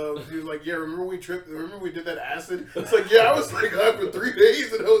 And then he was like, yeah, remember we tripped? Remember we did that acid? It's like yeah, I was like high for 3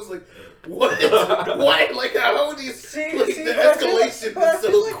 days, and I was like, what? What? Like how are these? See, Like see, the but I feel like- escalation but I is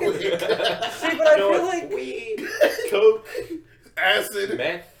feel so like quick. See, but I feel like weed, coke, Acid,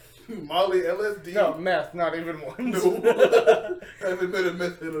 meth. Molly, LSD. no meth, not even once. No. I haven't met a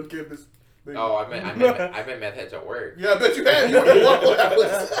meth head on campus. Maybe. Oh, I met meth heads at work. Yeah, I bet you have. You were in Waffle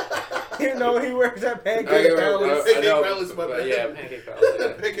House. You know he works at Pancake I Palace. Pancake know, Palace, my but bad. yeah, Pancake Palace.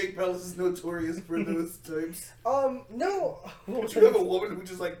 Yeah. Pancake Palace is notorious for those types. No. Would you have a woman who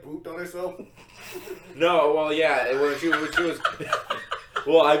just like pooped on herself? No, well, yeah, when she was.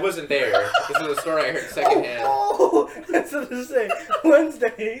 Well, I wasn't there. This is a story I heard secondhand. Oh, that's what I say.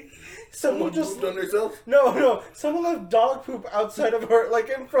 Wednesday, someone just pooped on herself? no, someone left dog poop outside of her, like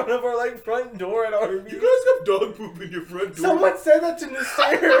in front of her, like front door at our. You guys have dog poop in your front door. Someone said that to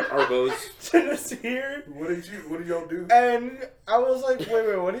Nasir. Arbos. To Nasir. What did y'all do? And I was like,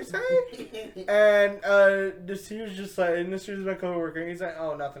 wait, what did he say? And Nasir was just like, Nasir's my coworker. And he's like,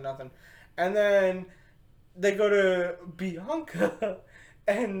 oh, nothing. And then they go to Bianca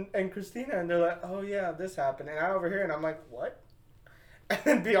and Christina, and they're like, oh yeah, this happened. And I over here, and I'm like, what? And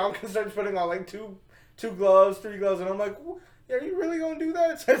then Bianca starts putting on like two gloves, 3 gloves, and I'm like, yeah, are you really gonna do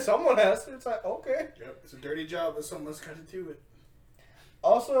that? It said someone has to. It's like, okay. Yep, it's a dirty job, but someone's got to do it.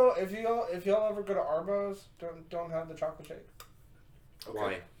 Also, if y'all ever go to Arbo's, don't have the chocolate shake. Okay.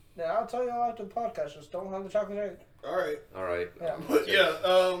 Why? Yeah, I'll tell you all after the podcast. Just don't have the chocolate shake. All right. Yeah. But yeah,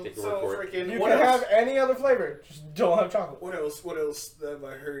 Take your so word for it. freaking. You what can else? have any other flavor, just don't have chocolate. What else have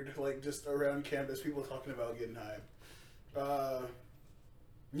I heard, like, just around campus, people talking about getting high?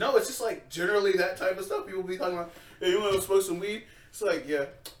 No, it's just, like, generally that type of stuff. People be talking about, hey, you want to smoke some weed? It's like, yeah.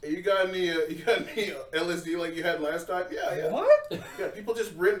 Hey, you got any LSD like you had last time? Yeah. What? Yeah, people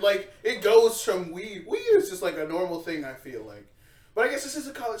just, like, it goes from weed. Weed is just, like, a normal thing, I feel like. But I guess this is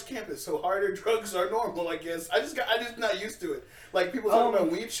a college campus, so harder drugs are normal. I guess I just not used to it. Like people talking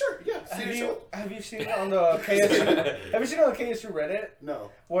about weed, sure, yeah. Have you seen it on the KSU? Have you seen it on the KSU Reddit? No.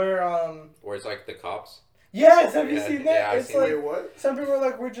 Where Where it's like the cops. Yes, have you seen that? Yeah, I've it's seen like Wait, what? some people are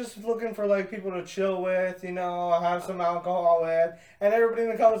like, we're just looking for like people to chill with, have some alcohol with, and everybody in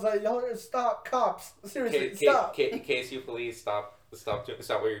the comments like, y'all stop, cops, seriously, stop. KSU police, stop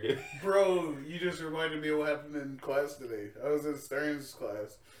what you're doing. Bro, you just reminded me of what happened in class today. I was in Stern's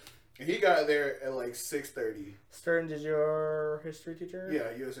class. And he got there at like 6:30. Stearns is your history teacher?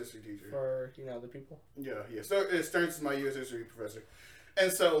 Yeah, U.S. history teacher. For, the people? Yeah. So Stearns is my U.S. history professor.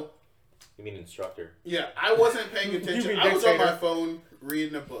 And so... You mean instructor? Yeah, I wasn't paying attention. I was on my phone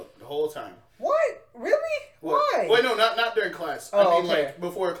reading a book the whole time. What? Really? What? Why? Wait, no, not during class. Oh, I mean, okay. like,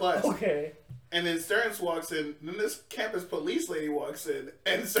 before class. Okay. And then Stearns walks in, and then this campus police lady walks in,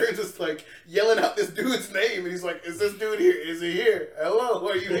 and Stearns is like yelling out this dude's name, and he's like, "Is this dude here? Is he here? Hello,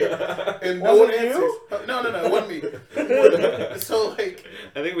 are you here?" And no one answers. No, it wasn't me. So like,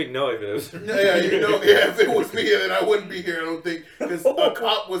 I think we'd know if it was. If it was me, then I wouldn't be here. I don't think, because a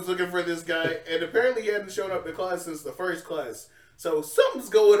cop was looking for this guy, and apparently he hadn't shown up to class since the first class. So something's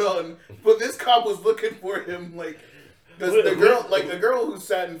going on, but this cop was looking for him, like. Because the girl who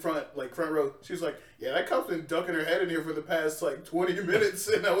sat in front row, she was like, "Yeah, that cop's been ducking her head in here for the past 20 minutes,"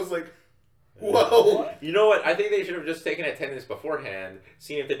 and I was like, "Whoa!" You know what? I think they should have just taken attendance beforehand,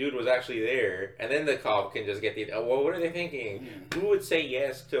 seen if the dude was actually there, and then the cop can just get the. Well, what are they thinking? Who would say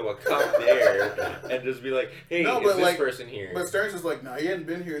yes to a cop there and just be like, "Hey, is this person here?" But Stearns is like, "Nah, he hadn't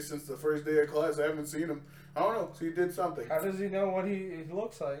been here since the first day of class. I haven't seen him. I don't know. So he did something." How does he know what he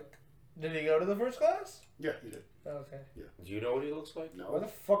looks like? Did he go to the first class? Yeah, he did. Okay. Yeah. Do you know what he looks like? No. Why the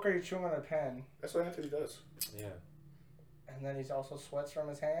fuck are you chewing on a pen? That's what Anthony does. Yeah. And then he's also sweats from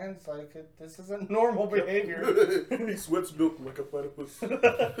his hands. Like, this isn't normal behavior. He sweats milk like a platypus.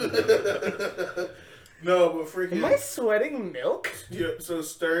 No, but freaking. Am I sweating milk? Yeah, so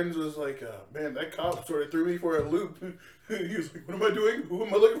Stearns was like, man, that cop sort of threw me for a loop. He was like, what am I doing? Who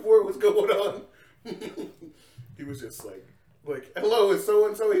am I looking for? What's going on? He was just like, hello, is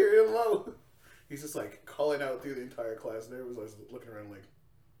so-and-so here? Hello. He's just like calling out through the entire class, and everyone was like, looking around like,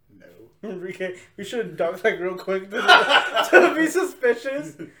 no. Enrique, we should have ducked like real quick to be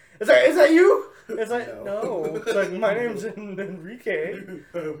suspicious. Is that you? It's like, no. It's like, my name's Enrique.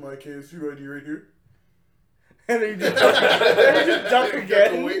 My KSU ID right here. And then you just duck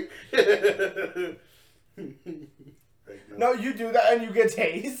again. No, you do that and you get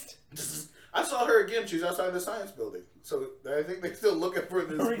tased. I saw her again. She's outside the science building. So I think they're still looking for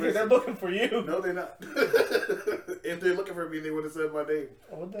this Enrique, person. they're looking for you. No, they're not. If they're looking for me, they would have said my name.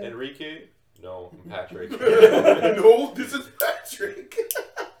 Enrique? No, I'm Patrick. No, this is Patrick.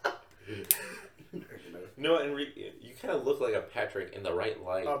 No, Enrique, you kind of look like a Patrick in the right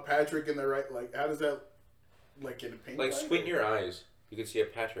light. A Patrick in the right, like, how does that, like, in a pink light? Squint your eyes. You can see a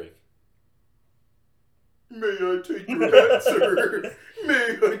Patrick. May I take your hat, sir?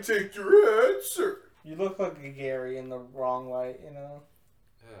 May I take your hat, sir? You look like a Gary in the wrong light,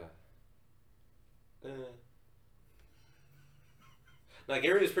 Now,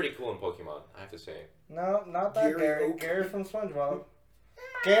 Gary is pretty cool in Pokemon, I have to say. No, not that Gary. Gary from SpongeBob.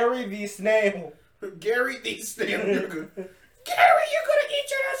 Gary the snail. Gary the snail. You're good. Gary, you're gonna eat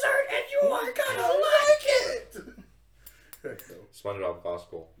your dessert and you are gonna like it. Heck no. SpongeBob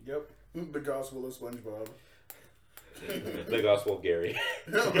Gospel. Yep. The Gospel of SpongeBob. The Gospel of Gary.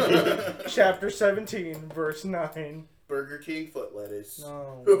 Chapter 17, verse 9. Burger King foot lettuce.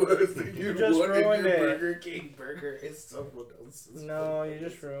 No. You just ruined it. Burger King burger is someone else's. No, you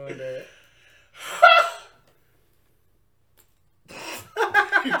just ruined it.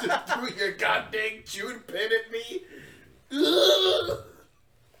 You just threw your goddamn chewed pen at me. Ugh.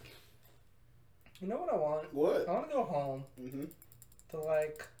 You know what I want? What? I want to go home Mm-hmm. to,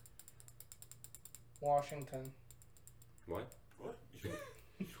 like, Washington. What? What? You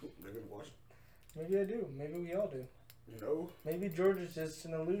live in Washington? Maybe I do. Maybe we all do. No. Maybe Georgia's just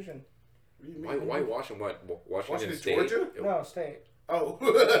an illusion. What do you mean? Why Washington? What? Washington State? Georgia? No, state. Oh.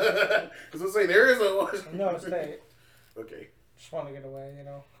 I was going to say, there is a Washington. No, state. Okay. Just want to get away,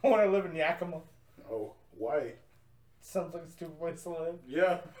 I want to live in Yakima. Oh, why? Sounds like a stupid place to live.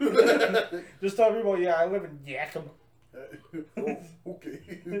 Yeah. Just tell people, yeah, I live in Yakima. Oh, okay.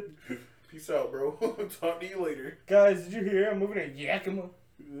 Peace out, bro. Talk to you later. Guys, did you hear? I'm moving to Yakima.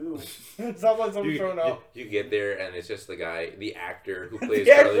 Ew. It sounds like someone showing up. You get there and it's just the guy, the actor who plays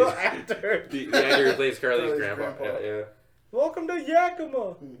The Carly's. actual actor. The actor who plays Carly's grandpa. grandpa. Yeah. Welcome to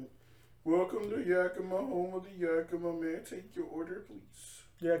Yakima. Welcome to Yakima, home of the Yakima man. Take your order, please.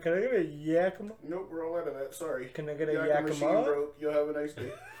 Yeah, can I get a Yakima? Nope, we're all out of that. Sorry. Can I get a Yakima machine Yakima? broke. You'll have a nice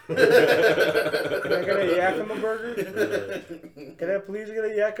day. Can I get a Yakima burger? Can I please get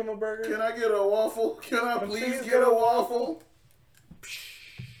a Yakima burger? Can I get a waffle? Can I please get a waffle?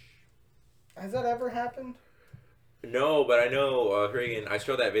 Has that ever happened? No, but I know, I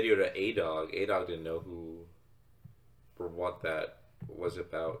showed that video to A-Dog. A-Dog didn't know who or what that was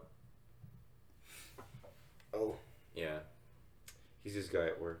about. Oh. Yeah. He's this guy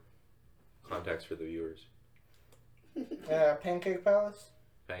at work. Contacts for the viewers. Pancake Palace?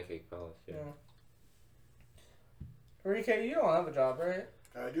 Pancake Palace, yeah. Enrique, you don't have a job, right?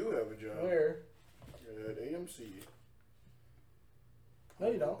 I do have a job. Where? At AMC.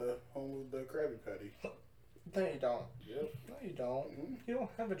 No, you don't. The home of the Krabby Patty. No, you don't. Yep. No, you don't. Mm-hmm. You don't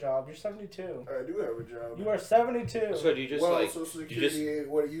have a job. You're 72. I do have a job. You are 72. So do you just well, Social Security ain't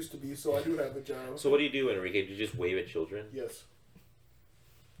what it used to be, so I do have a job. So what do you do, Enrique? Do you just wave at children? Yes.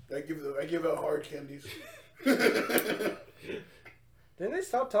 I give out hard candies. Didn't they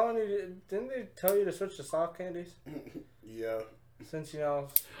stop telling you? Didn't they tell you to switch to soft candies? Yeah. Since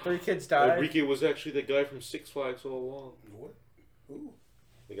 3 kids died. Enrique was actually the guy from Six Flags all along. What? Who?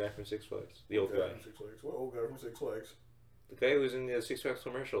 The guy from Six Flags. The old guy. From Six Flags. What old guy from Six Flags? The guy who was in the Six Flags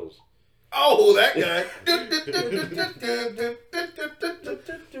commercials. Oh, that guy.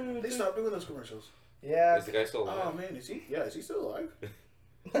 They stopped doing those commercials. Yeah. Is the guy still alive? Oh man, is he? Yeah, is he still alive?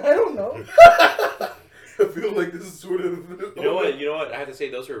 I don't know. I feel like this is sort of. You know what? You know what? I have to say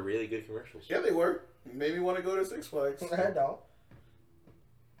those were really good commercials. Yeah, they were. Made me want to go to Six Flags. I don't.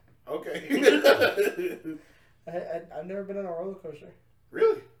 Okay. I've never been on a roller coaster.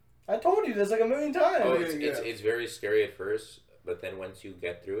 Really? I told you this like a million times. Oh, yeah. it's very scary at first, but then once you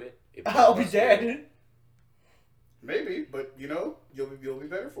get through it, I'll be becomes scary. dead. Maybe, but you'll be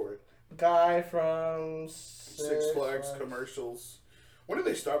better for it. Guy from Six Flags commercials. When did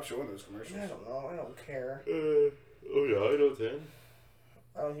they stop showing those commercials? I don't know. I don't care. Oh yeah, I know 10.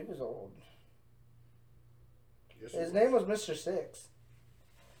 Oh, he was old. Yes, His name was Mr. Six.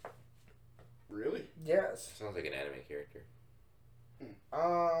 Really? Yes. Sounds like an anime character.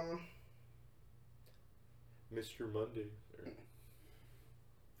 Mr. Monday.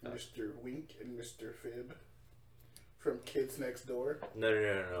 Mr. Wink and Mr. Fib from Kids Next Door.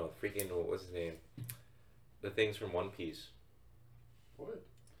 No. Freaking, what's his name? The things from One Piece. What?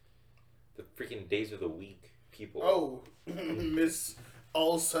 The freaking days of the week people. Oh, Miss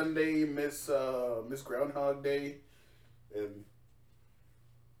All Sunday, Miss Groundhog Day, and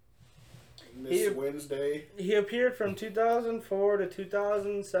Miss Wednesday. He appeared from 2004 to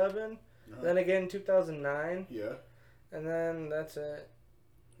 2007, then again 2009, Yeah. and then that's it.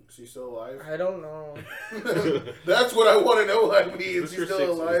 Is he still alive? I don't know. That's what I want to know. I mean, is he Mr. still Six,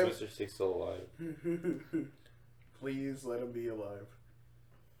 alive? Is Mr. Six still alive? Please let him be alive.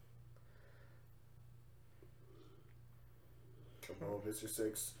 Come on, Mr.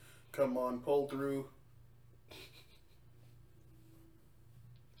 Six. Come on, pull through.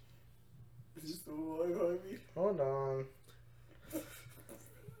 Is he still alive, Jaime? Hold on.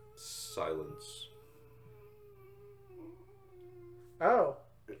 Silence. Oh,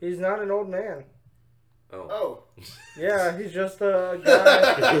 he's not an old man. Oh. Yeah, he's just a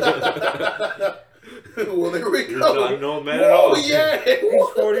guy. Well, there we You're go. not an old man Whoa, at all. yeah. He's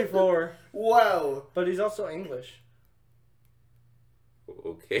 44, Wow. but he's also English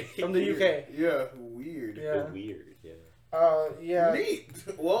Okay. from the UK. Yeah, weird. Yeah. Weird, yeah. Yeah. Neat.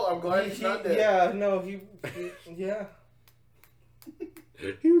 Well, I'm glad he's not dead. Yeah, no, he yeah.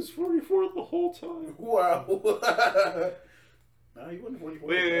 He was 44 the whole time. Wow. No, he wasn't 44.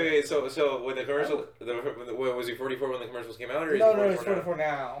 Wait. So when the commercial, was he 44 when the commercials came out, or is No, he he's 44 44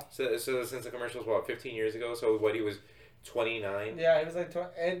 now. So since the commercials, 15 years ago? So what, he was 29? Yeah, he was like,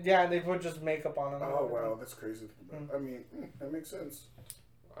 and they put just makeup on him. Oh, wow, that's crazy. I mean, that makes sense.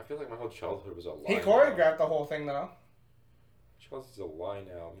 I feel like my whole childhood was a lie. He choreographed the whole thing though. Childhood's a lie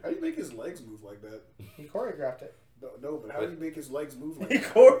now. How do you make his legs move like that? He choreographed it. No, but how do you make his legs move like He that? I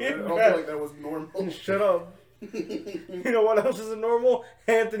choreographed. don't feel like that was normal. Shut up. You know what else isn't normal?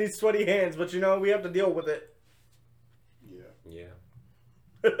 Anthony's sweaty hands, but we have to deal with it. Yeah.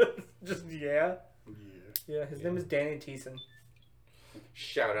 Just yeah. Yeah. His name is Danny Thiessen.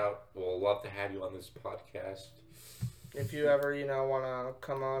 Shout out. We'll love to have you on this podcast. If you ever, want to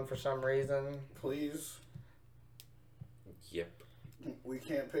come on for some reason. Please. Yep. We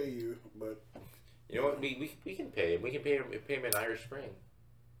can't pay you, but... You know what? We can pay him. We can pay him in Irish Spring.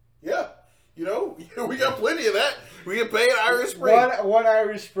 Yeah. We got plenty of that. We can pay an Irish Spring. One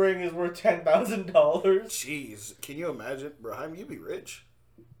Irish Spring is worth $10,000. Jeez. Can you imagine? Bro, Jaime, you'd be rich.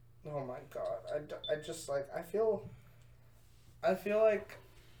 Oh my god. I just I feel like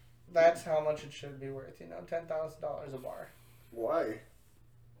That's how much it should be worth, $10,000 a bar. Why?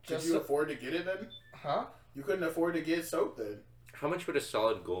 Could you afford to get it then? Huh? You couldn't afford to get soap then. How much would a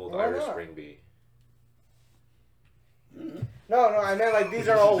solid gold Why Irish not? Spring be? No, I meant like these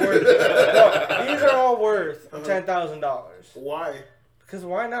are all worth. No, these are all worth $10,000. Why? Because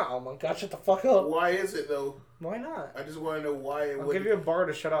why not? Oh my God, shut the fuck up. Why is it though? Why not? I just want to know why. I'll give you a bar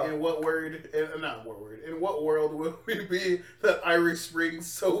to shut up. In what word? Not what word. In what world would we be that Irish Spring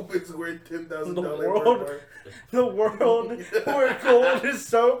soap is worth $10,000 The per world? bar? The world where gold is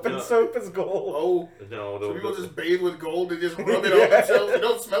soap and soap is gold. Oh, No, so people just bathe with gold and just rub it on themselves. They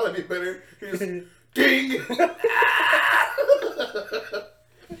don't smell any better. You just ding.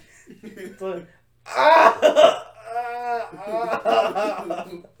 It's like,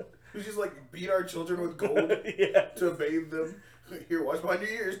 We just like beat our children with gold yeah. to bathe them. Here, watch my New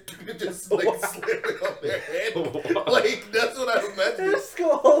Year's. Just like slip it on their head. Like that's what I imagine. Their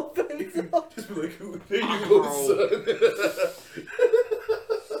skull opens up. Just be like, there you go, son.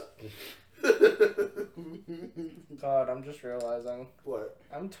 God, I'm just realizing. What?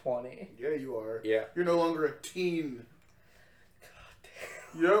 I'm 20. Yeah, you are. Yeah. You're no longer a teen.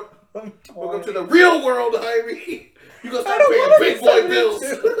 Yep. I'm 20. Welcome to the real world, Jaime. You gonna start don't paying wanna big be boy 72. bills.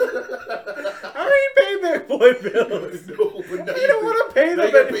 I already paid big boy bills. No, but now I don't want to pay now them.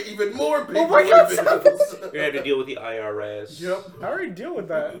 you gotta pay even more big Oh my boy God, bills. We had to deal with the IRS. Yep. I already deal with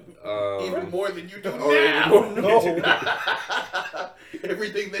that. Even more than you do Oh, now. No.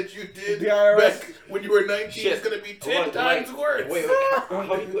 Everything that you did The IRS. back when you were 19 Shit. is gonna be 10 Wait, times worse. Wait,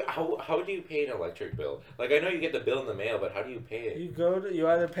 how do you pay an electric bill? Like I know you get the bill in the mail, but how do you pay it? You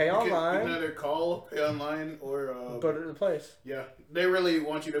either pay You online, can either call, pay online, or go to the place. yeah, they really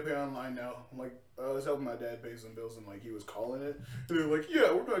want you to pay online now. Like I was helping my dad pay some bills, and like he was calling it, and they're like,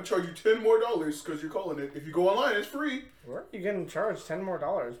 "Yeah, we're gonna charge you $10 more because you're calling it. If you go online, it's free." Where are you getting charged $10 more?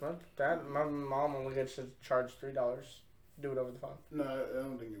 My mom only gets to charge $3. Do it over the phone. No, I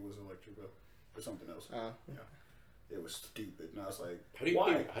don't think it was electric bill. Or something else. Oh. Yeah, it was stupid. And I was like, How do you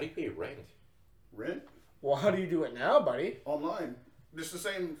why? pay? How do you pay rent? Rent Well, how do you do it now, buddy? online. Just the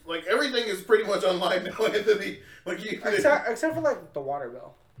same. Like everything is pretty much online now, Anthony. Like you. Except for like the water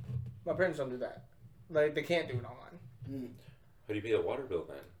bill. My parents don't do that. Like they can't do it online. How do you pay the water bill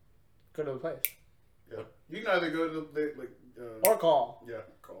then? Go to the place Yeah. You can either go to the or call. yeah,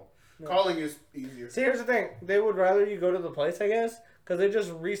 call. No. Calling is easier. See, here's the thing. They would rather you go to the place, I guess, because they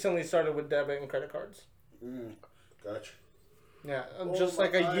just recently started with debit and credit cards. Gotcha. Yeah, Oh, just my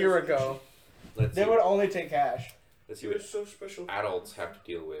like a year eyes. ago. Let's They see. would only take cash. Let's see You're what so special. adults have to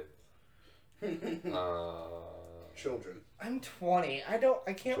deal with. Children. I'm 20.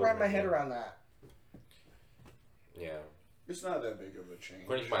 I can't wrap my head around that. Yeah. It's not that big of a change.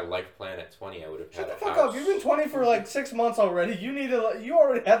 According to my life plan at 20, I would have Shut had the a fuck house. up. You've been 20 for like 6 months already. You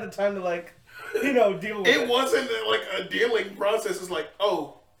already had the time to like, deal with it. It wasn't like a dealing process. It's like,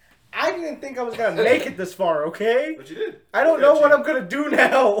 oh, I didn't think I was gonna make it this far, okay? but you did. I don't know what I'm gonna do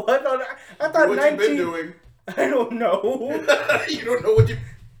now. I thought What 19. you been doing? I don't know. You don't know what you.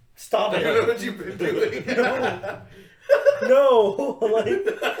 Stop You don't know it. what you've been doing. No, like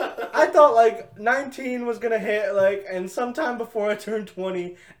I thought like 19 was gonna hit like, and sometime before I turned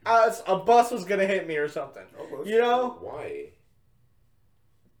 20, a bus was gonna hit me or something. Almost. You know? Why?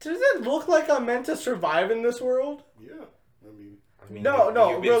 Does it look like I'm meant to survive in this world? Yeah. I mean, No,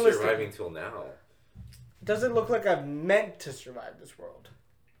 you've been realistic. surviving till now. Does it look like I'm meant to survive this world?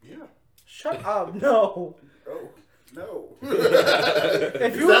 Yeah. Shut up! No. Oh no. If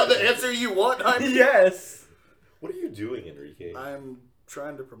Is you that the answer you want? yes, What are you doing, Enrique? I'm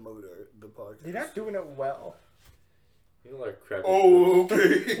trying to promote the podcast. you're not doing it well. You're getting a lot of crappy. Oh,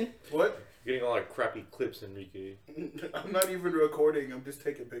 okay. What? You're getting a lot of crappy clips, Enrique. I'm not even recording. I'm just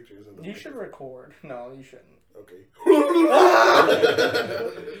taking pictures of them. You should record. No, you shouldn't. Okay.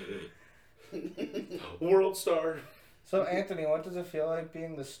 World star. So Anthony, what does it feel like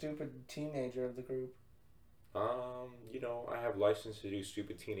being the stupid teenager of the group? I have license to do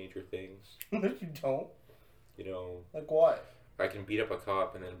stupid teenager things. No, you don't. Like what? I can beat up a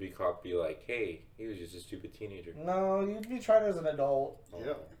cop and then the cop be like, "Hey, he was just a stupid teenager." No, you'd be tried as an adult.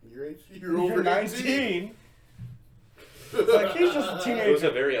 Yeah, you're You're over 19. Like he's just a It was a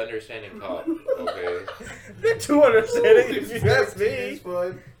teenager. very understanding cop. Okay. They're too understanding if you ask It's me.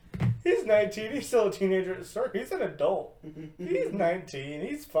 fine. He's 19. He's still a teenager. Sir, he's an adult. He's 19.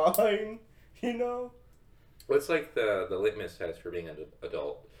 He's fine. What's like the litmus test for being an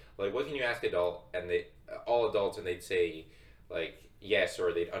adult? Like, what can you ask all adults, and they'd say like yes,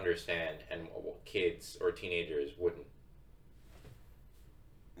 or they'd understand, and kids or teenagers wouldn't.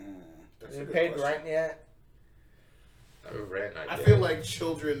 That's a You good paid question. rent yet? Rent, I guess. feel like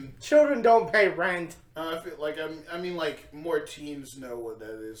children don't pay rent. I feel like I mean like more teens know what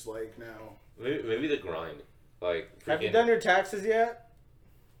that is like now. Maybe the grind. Like, Have you done your taxes yet?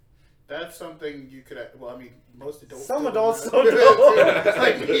 That's something you could. Well, I mean, most adults. Some don't adults do don't that. know.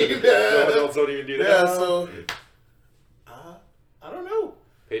 I mean, Some adults don't even do that. Yeah, so I don't know.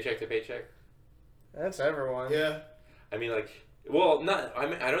 Paycheck to paycheck. That's everyone. Yeah. I mean, like, well, not. I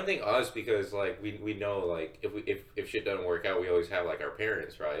mean, I don't think us because like we know like if shit doesn't work out, we always have like our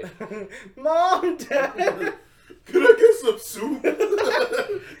parents, right? Mom, Dad. Could I get some soup?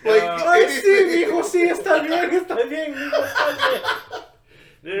 Like, Ay, sí, mijo, sí, está bien, mijo, está bien.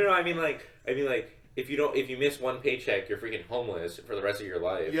 No. I mean, like, if you miss one paycheck, you're freaking homeless for the rest of your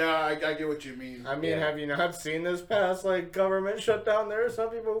life. Yeah, I get what you mean. I mean, have you not seen this past like government shutdown? There are some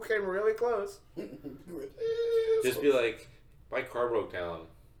people who came really close. Just be like, my car broke down.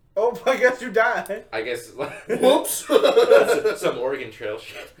 Oh, I guess you died. I guess. Whoops. Some Oregon Trail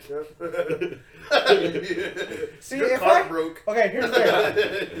shit. See, Your if car I broke. Okay, here's the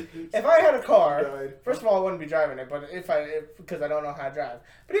thing. If I had a car, Died. first of all, I wouldn't be driving it. But because I don't know how to drive.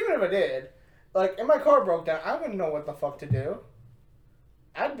 But even if I did, like, if my car broke down, I wouldn't know what the fuck to do.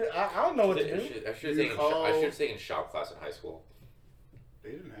 I don't know what to do. I should have taken shop class in high school.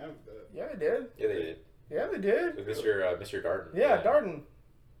 They didn't have that. Yeah, they did. Yeah, they did. Yeah, they did. With Mr. Darden. Yeah, Darden.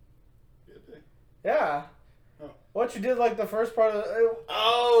 Did they? Yeah. Oh. What you did, like, the first part of the...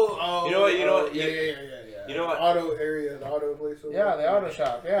 Oh. You know what? Yeah. You know what? The auto place. Over Yeah, there. the auto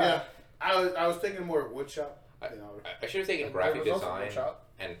shop. Yeah. I was thinking more wood shop. I should have taken graphic There was also design wood shop.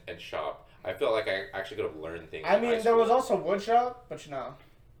 and shop. I felt like I actually could have learned things. I in high mean, there was school. also wood shop, but you know.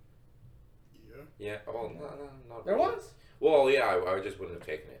 Yeah. Oh, no, not There really. was? Well, yeah, I just wouldn't have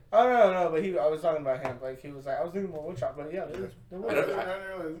taken it. Oh, no, but I was talking about him. Like, he was like, I was thinking more wood shop, but yeah, there was.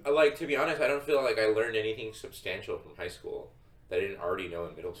 Like, to be honest, I don't feel like I learned anything substantial from high school that I didn't already know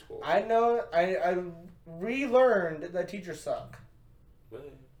in middle school. I know, I relearned that teachers suck.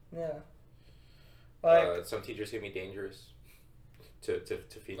 Really? Yeah. Like, some teachers can be dangerous to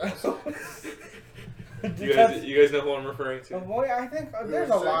females. you guys know who I'm referring to? Boy, I think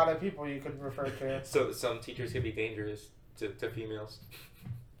there's a lot of people you could refer to. So some teachers can be dangerous to females.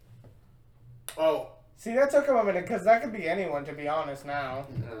 Oh. See, that took him a minute, because that could be anyone, to be honest, now.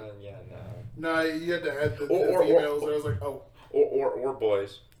 Yeah, no. No, you had to add the Or females. I was like, oh. Or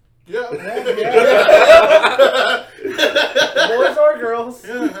boys. Yeah. Boys or girls.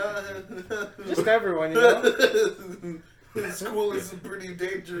 Yeah. Just everyone, you know? School is a pretty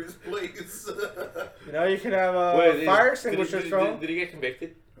dangerous place. You know, you could have fire extinguishers thrown. Did he get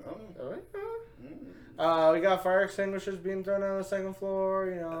convicted? Oh. We got fire extinguishers being thrown on the second floor,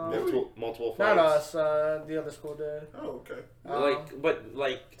 you know. Multiple fights. Not us, the other school did. Oh, okay.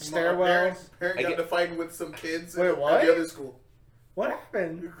 Stairwells. Parent got to fighting with some kids Wait, at what? the other school. What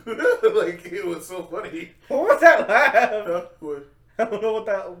happened? Like, it was so funny. What was that laugh? Huh? What? I don't know what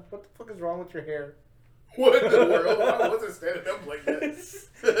the fuck is wrong with your hair? What in the world? I wasn't standing up like that. It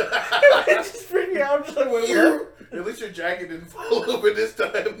just freaked me out. I'm just like, wait, what? At least your jacket didn't fall over this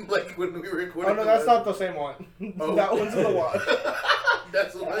time, like when we were recording. Oh no, that's not the same one. Oh. That one's in the wash.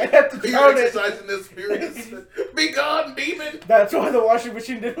 That's what I had to you're count it. exercising the spirit. Be gone, demon! That's why the washing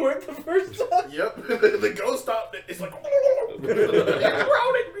machine didn't work the first time. Yep. The ghost stopped it. It's like,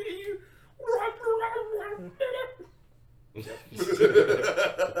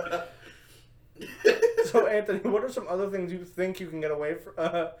 So Anthony, what are some other things you think you can get away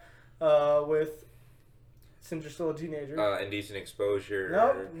with since you're still a teenager? Indecent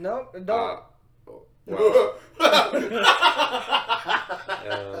exposure. Nope, don't. Wow.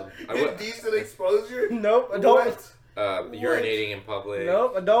 Indecent exposure? Nope, adult. Urinating in public.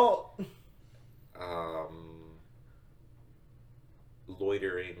 Nope, adult.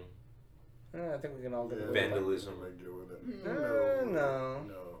 Loitering. I think we can all do it. Vandalism.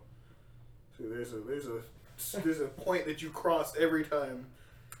 No. See, there's a point that you cross every time.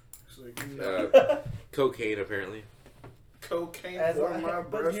 It's like, no. Cocaine, apparently. Cocaine But for my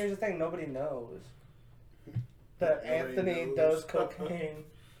breast. here's the thing: nobody knows that Nobody Anthony knows. does cocaine.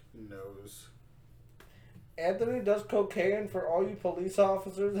 Knows. Anthony does cocaine for all you police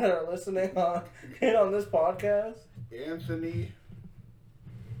officers that are listening on this podcast. Anthony.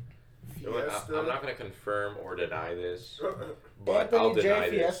 Fiesta. I'm not going to confirm or deny this, but Anthony I'll deny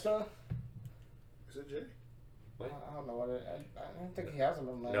J. this. Fiesta. Is it Jay? What? I don't know what it. I don't think he has a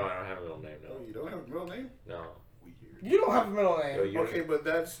middle name. No, I don't have a middle name. No. Oh, you don't have a middle name? No. Weird. You don't have a middle No, name. you- Okay, but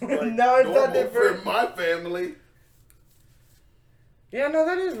that's like No, it's not normal different. for my family. Yeah, no,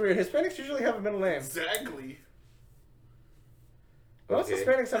 that is weird. Hispanics usually have a middle name. Exactly. Most Okay.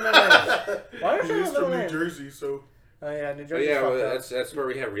 Hispanics have middle names. Why don't you have a He's middle from New name? Jersey, so Oh yeah, New Oh Jersey. yeah, well, that's where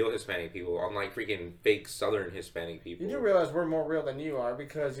we have real Hispanic people, unlike freaking fake Southern Hispanic people. You do realize we're more real than you are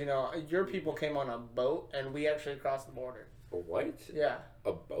because your people came on a boat and we actually crossed the border. What? Yeah.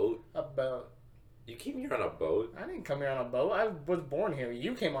 A boat? A boat. You came here on a boat? I didn't come here on a boat. I was born here.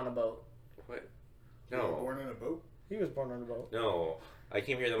 You came on a boat. What? You were No. born in a boat? He was born on a boat. No. I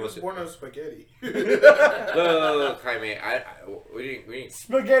came here the He was most. born on spaghetti. Look, Jaime, we didn't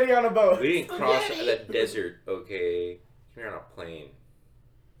Spaghetti on a boat. we didn't cross the desert, okay? Came here on a plane.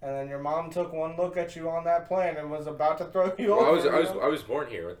 And then your mom took one look at you on that plane and was about to throw you Well, over. I was born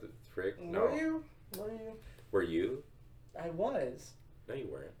here. What the frick? No. Were you? Were you? Were you? I was. No, you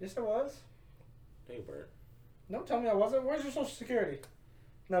weren't. Yes, I was. No, you weren't. Don't tell me I wasn't. Where's your social security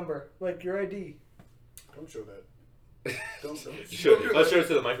number? Like your ID? Don't show that. Don't Let's show it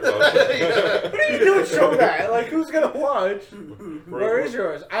to the microphone. What do you do? Show that? Like who's gonna watch? Where is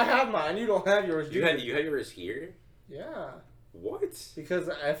yours? I have mine. You don't have yours. You had yours here? Yeah. What? Because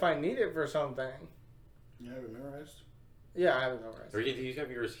if I need it for something. You have it memorized? Yeah, I have it memorized. Or do you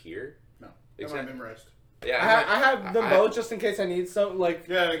have yours here? No. Exactly. Am I memorized? Yeah, I have them both just in case I need some. Like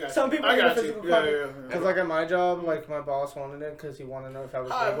Yeah, I got some you. people I need a got physical you. copy. Because like at my job, like my boss wanted it because he wanted to know if I was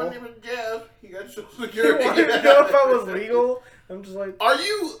Hi, legal. my name is Jeff. You got social He security. wanted to know if I was legal. I'm just like Are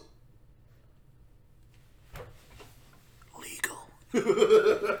you legal?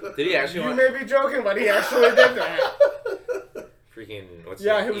 Did he actually you want may be joking, but he actually did that. freaking what's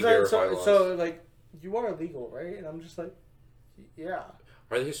Yeah, the he was E-Verify like, laws? so like you are legal, right? And I'm just like, yeah.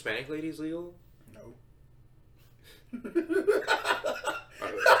 Are the Hispanic ladies legal? No. I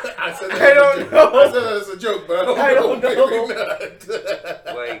don't know. I said that as a joke, but I don't know. Maybe not.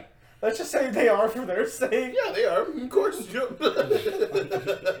 Like, Let's just say they are for their sake. Yeah, they are. Of course. Yeah,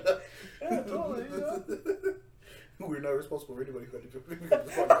 totally. Yeah. We're not responsible for anybody who had to do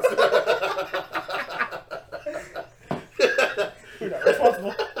this podcast. We're not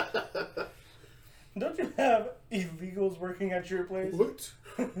responsible. Don't you have illegals working at your place? What?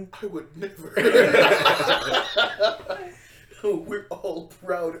 I would never. We're all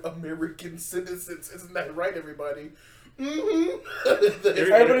proud American citizens. Isn't that right, everybody? Mm-hmm.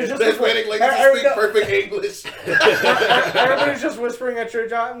 Everybody's just Hispanic like speak perfect English. Everybody's just whispering at your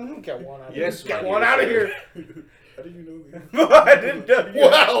job. Get one out of Yes, here. Get my one dear out of sir. here. How do you know that? I didn't know you.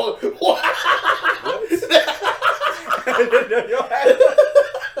 Wow! I didn't know you had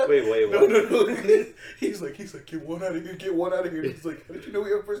wait, No, what? no. He's like, get one out of here, get one out of here. He's like, how did you know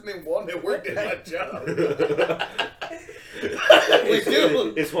we have a person named Juan that worked at my job? We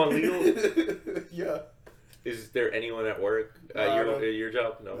do. Is Juan legal? Yeah. Is there anyone at work at your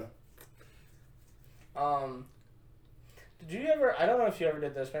job? No. Did you ever? I don't know if you ever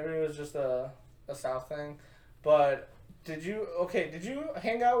did this. Maybe it was just a South thing, but did you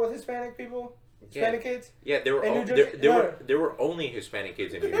hang out with Hispanic people? Hispanic kids? Yeah, there were In o- New Jersey? there were only Hispanic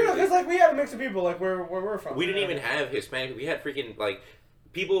kids in New No, Jersey. because like we had a mix of people, like where we're from. We didn't even have Hispanic. We had freaking like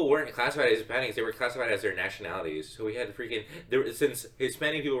people weren't classified as Hispanics; they were classified as their nationalities. So we had freaking since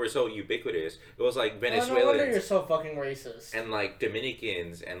Hispanic people were so ubiquitous, it was like No wonder you're Venezuelans so fucking racist. and like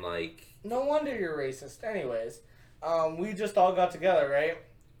Dominicans and like No wonder you're racist. Anyways, we just all got together, right?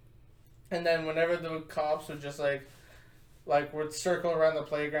 And then whenever the cops would just would circle around the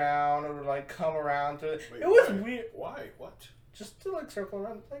playground or would like come around through Wait, it was why? weird. Why? What? Just to like circle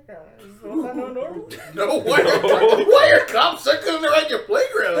around the playground. Was that not normal? No, why are cops circling around your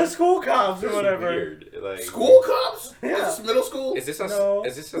playground? The school cops or this is whatever. weird. Like School cops? Yeah. Is this middle school? Is this a No.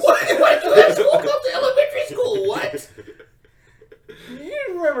 is this a What? Why do you have school cops in elementary school? What? You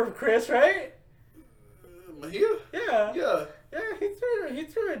remember Chris, right? Here? Yeah. Yeah. Yeah, he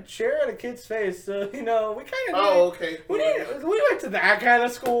threw a chair at a kid's face, so we kind of Oh, okay. we went to that kind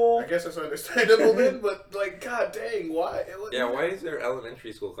of school. I guess that's understandable then, but like, god dang, why? Yeah, why is there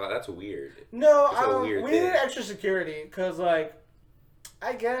elementary school class? That's weird. No, It's a weird we thing. needed extra security because, like,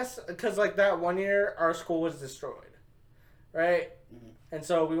 I guess because like that one year our school was destroyed, right? Mm-hmm. And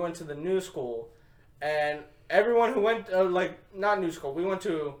so we went to the new school, and everyone who went not new school, we went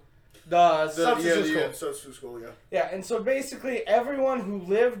to the substitute school. Substitute school, yeah. Yeah, and so basically everyone who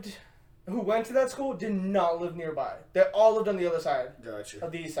went to that school did not live nearby. They all lived on the other side. Gotcha.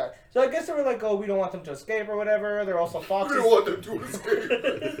 Of the east side. So I guess they were like, oh, we don't want them to escape or whatever. They're also We foxes. don't want them to escape.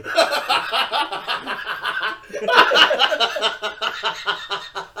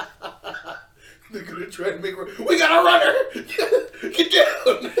 They're gonna try to make her. We got a runner! Get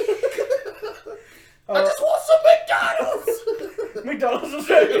down! I just want some McDonald's! McDonald's was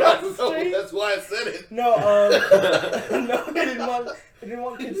right across the No, street. that's why I said it. No, no, they didn't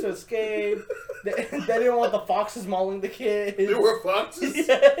want kids to escape. They didn't want the foxes mauling the kids. There were foxes?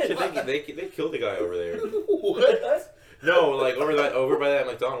 Yes. Shit, they killed the guy over there. What? No, like over by that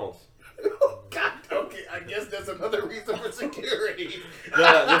McDonald's. Oh God. Okay, I guess that's another reason for security.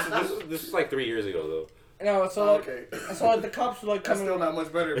 No, this was like 3 years ago though. No, so like, Okay. so like the cops were like That's coming. still not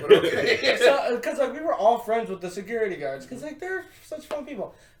much better, but okay. So, because like we were all friends with the security guards, because like they're such fun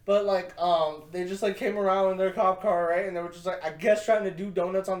people. But like they just like came around in their cop car, right? And they were just like, I guess, trying to do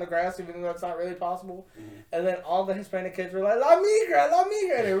donuts on the grass, even though that's not really possible. Mm-hmm. And then all the Hispanic kids were like, "La migra, la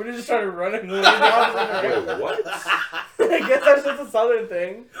migra," and they would just started running away. Wait, what? I guess that's just a southern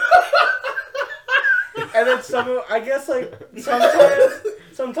thing. And then I guess like sometimes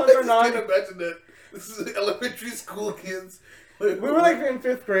they're not. I can't imagine that. This is elementary school kids. We were like in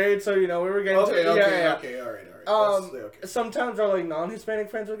 5th grade, so you know we were getting Okay, to okay, all right. Okay. Sometimes our like non-Hispanic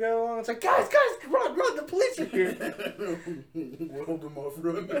friends would go along. It's like, guys, run! The police are here. We'll hold them off,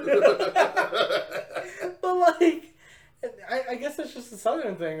 run. But like, I guess it's just a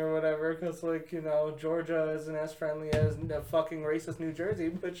southern thing or whatever, because like, you know, Georgia isn't as friendly as the fucking racist New Jersey,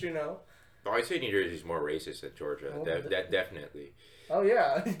 but you know. Oh, I'd say New Jersey's more racist than Georgia. That definitely. Oh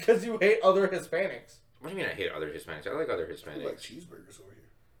yeah, because you hate other Hispanics. What do you mean I hate other Hispanics? I like other Hispanics. I like cheeseburgers over here.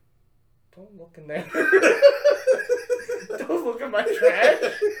 Don't look in there. Don't look at my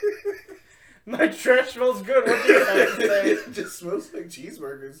trash. My trash smells good. What do you have to say? It just smells like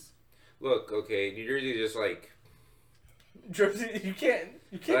cheeseburgers. Look, okay, New Jersey is just like Jersey. You can't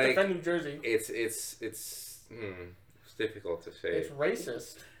like, defend New Jersey. It's difficult to say. It's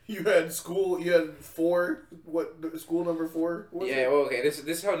racist. You had school number 4? Yeah, well, okay. This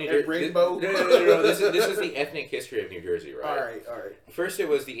is how New Jersey. Rainbow. No. This is the ethnic history of New Jersey, right? All right. First, it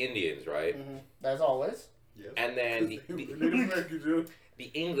was the Indians, right? Mm-hmm. That's always. Yes. And then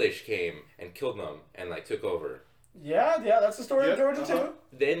the English came and killed them and like took over. Yeah, that's the story of Georgia too.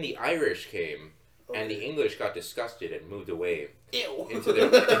 Then the Irish came, and the English got disgusted and moved away Ew. into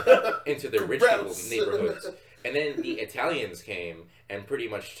the rich people's Gross. neighborhoods. And then the Italians came and pretty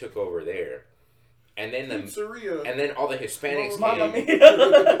much took over there. And then all the Hispanics came.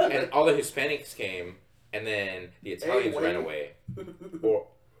 And all the Hispanics came, and then the Italians ran away. Or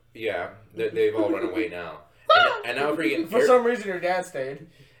they've all run away now. And now freaking for some reason your dad stayed.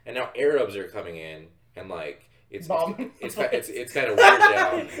 And now Arabs are coming in, and like it's kind of weird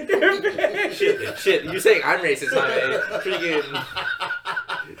now. shit, you saying I'm racist, Jaime? Freaking.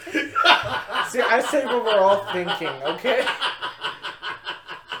 See, I say what we're all thinking, okay?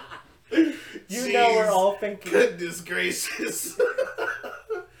 You know we're all thinking. Goodness gracious.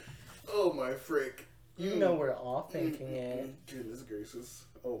 Oh my frick. You know we're all thinking it. Goodness gracious.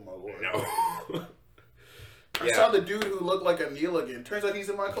 Oh my lord. No. I saw the dude who looked like a Neil again. Turns out he's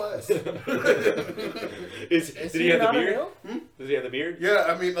in my class. Did he have the beard? Does he have the beard? Yeah,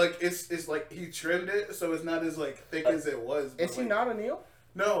 I mean, like it's like he trimmed it, so it's not as like thick as it was. Is he not a Neil?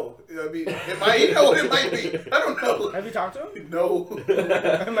 No, I mean, it might be. I don't know. Have you talked to him? No.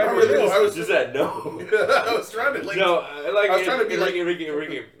 I was just that no. I was trying to like. No, like I was trying to be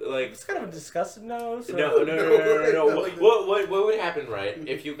Ricky, like. It's kind of a disgusted nose. So. No. What would happen, right?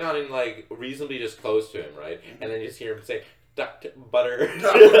 If you got in like reasonably just close to him, right, and then just hear him say Dr. Butter.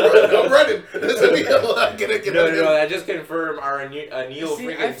 I'm running. No. That just confirmed our Neil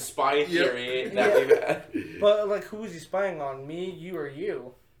freaking spy theory that we've had. But like, who was he spying on? Me, you, or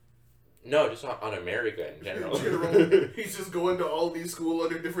you? No, just on America in general. He's just going to all these schools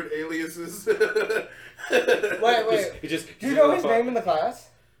under different aliases. Wait. Do you know his name in the class?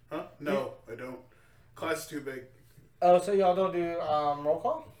 Huh? No, I don't. Class is too big. Oh, so y'all don't do roll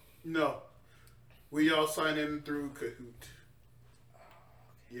call? No. We all sign in through Kahoot.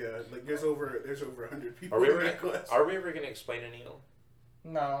 Yeah, like there's over 100 people in that class. Are we ever gonna explain a Neil?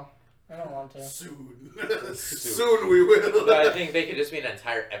 No, I don't want to. Soon we will. But I think they could just be an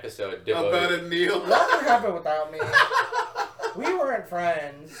entire episode devoted about a Neil. Nothing happened without me. We weren't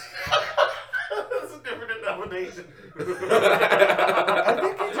friends. That's a different denomination.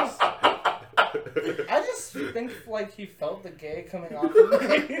 I just think like he felt the gay coming off of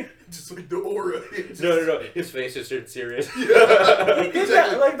me. Just like the aura. No. His face just turned serious. Yeah. He did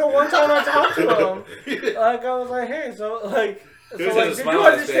that like the one time I talked to him. Like I was like, hey, so like. He So, like, did you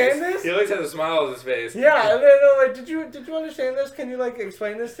understand this? He always has a smile on his face. Yeah, and then like, did you understand this? Can you like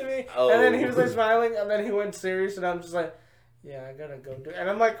explain this to me? Oh. And then he was like smiling, and then he went serious, and I'm just like, yeah, I gotta go do it. And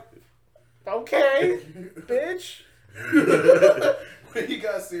I'm like, okay, bitch. When he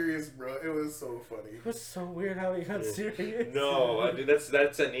got serious, bro, it was so funny. It was so weird how he got serious. No, dude,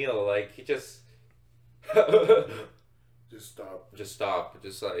 that's a Neil. Like he just. Just stop.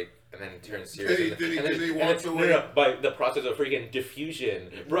 Just like, and then it turns serious. Then he walks away. No, by the process of freaking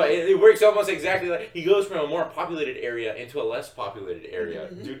diffusion. Bro, it works almost exactly like, he goes from a more populated area into a less populated area.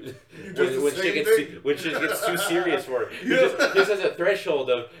 Dude, when shit gets too serious for him. He just has a threshold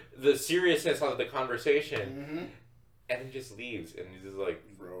of the seriousness of the conversation, and he just leaves, and he's just like,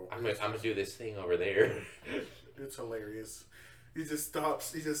 bro, I'm gonna do this thing over there. It's hilarious. He just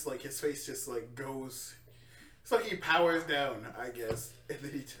stops. He just like, his face just like goes. It's like he powers down, I guess, and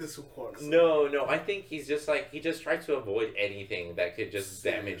then he just walks. No, I think he's just like, he just tries to avoid anything that could just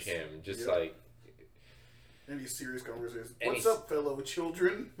damage him. Just like any serious conversation. What's up, fellow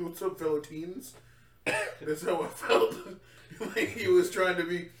children? What's up, fellow teens? That's how I felt. Like he was trying to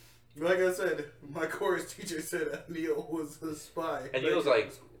be. Like I said, my chorus teacher said Neil was a spy. And Neil's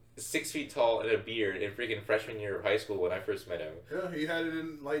like 6 feet tall and a beard in freaking freshman year of high school when I first met him. Yeah, he had it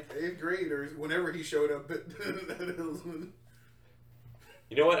in like 8th grade or whenever he showed up.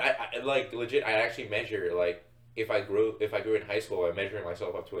 You know what? I like legit. I actually measure like if I grew in high school, I'm measuring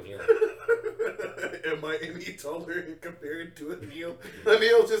myself up to a Neil. Am I any taller compared to a Neil? A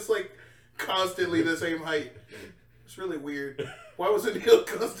Neil's just like constantly the same height. It's really weird. Why was a Neil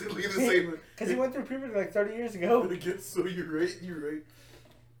constantly the same? Because he went through puberty like 30 years ago. I guess so. You're right.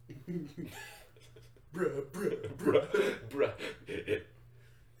 Bruh.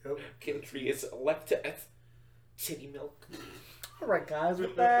 Yep. Country is left to city milk. All right, guys.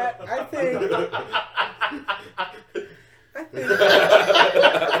 With that, I think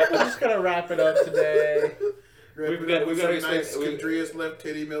we're just gonna wrap it up today. We've got to explain nice Kendria's left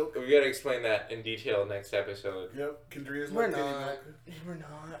titty milk. We got to explain that in detail next episode. Yep, Kendria's left titty milk. We're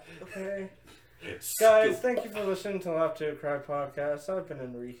not. Okay. Guys, thank you for listening to Laugh to Cry podcast. I've been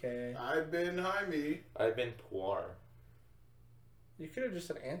Enrique. I've been Jaime. I've been Puar. You could have just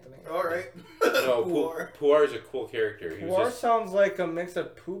said Anthony. All right. No, Puar is a cool character. Puar sounds like a mix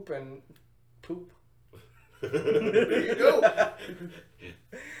of poop and poop. There you go.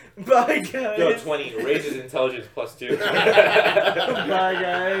 Bye, guys. Go 20. Raises intelligence +2. Bye,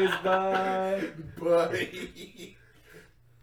 guys. Bye. Bye.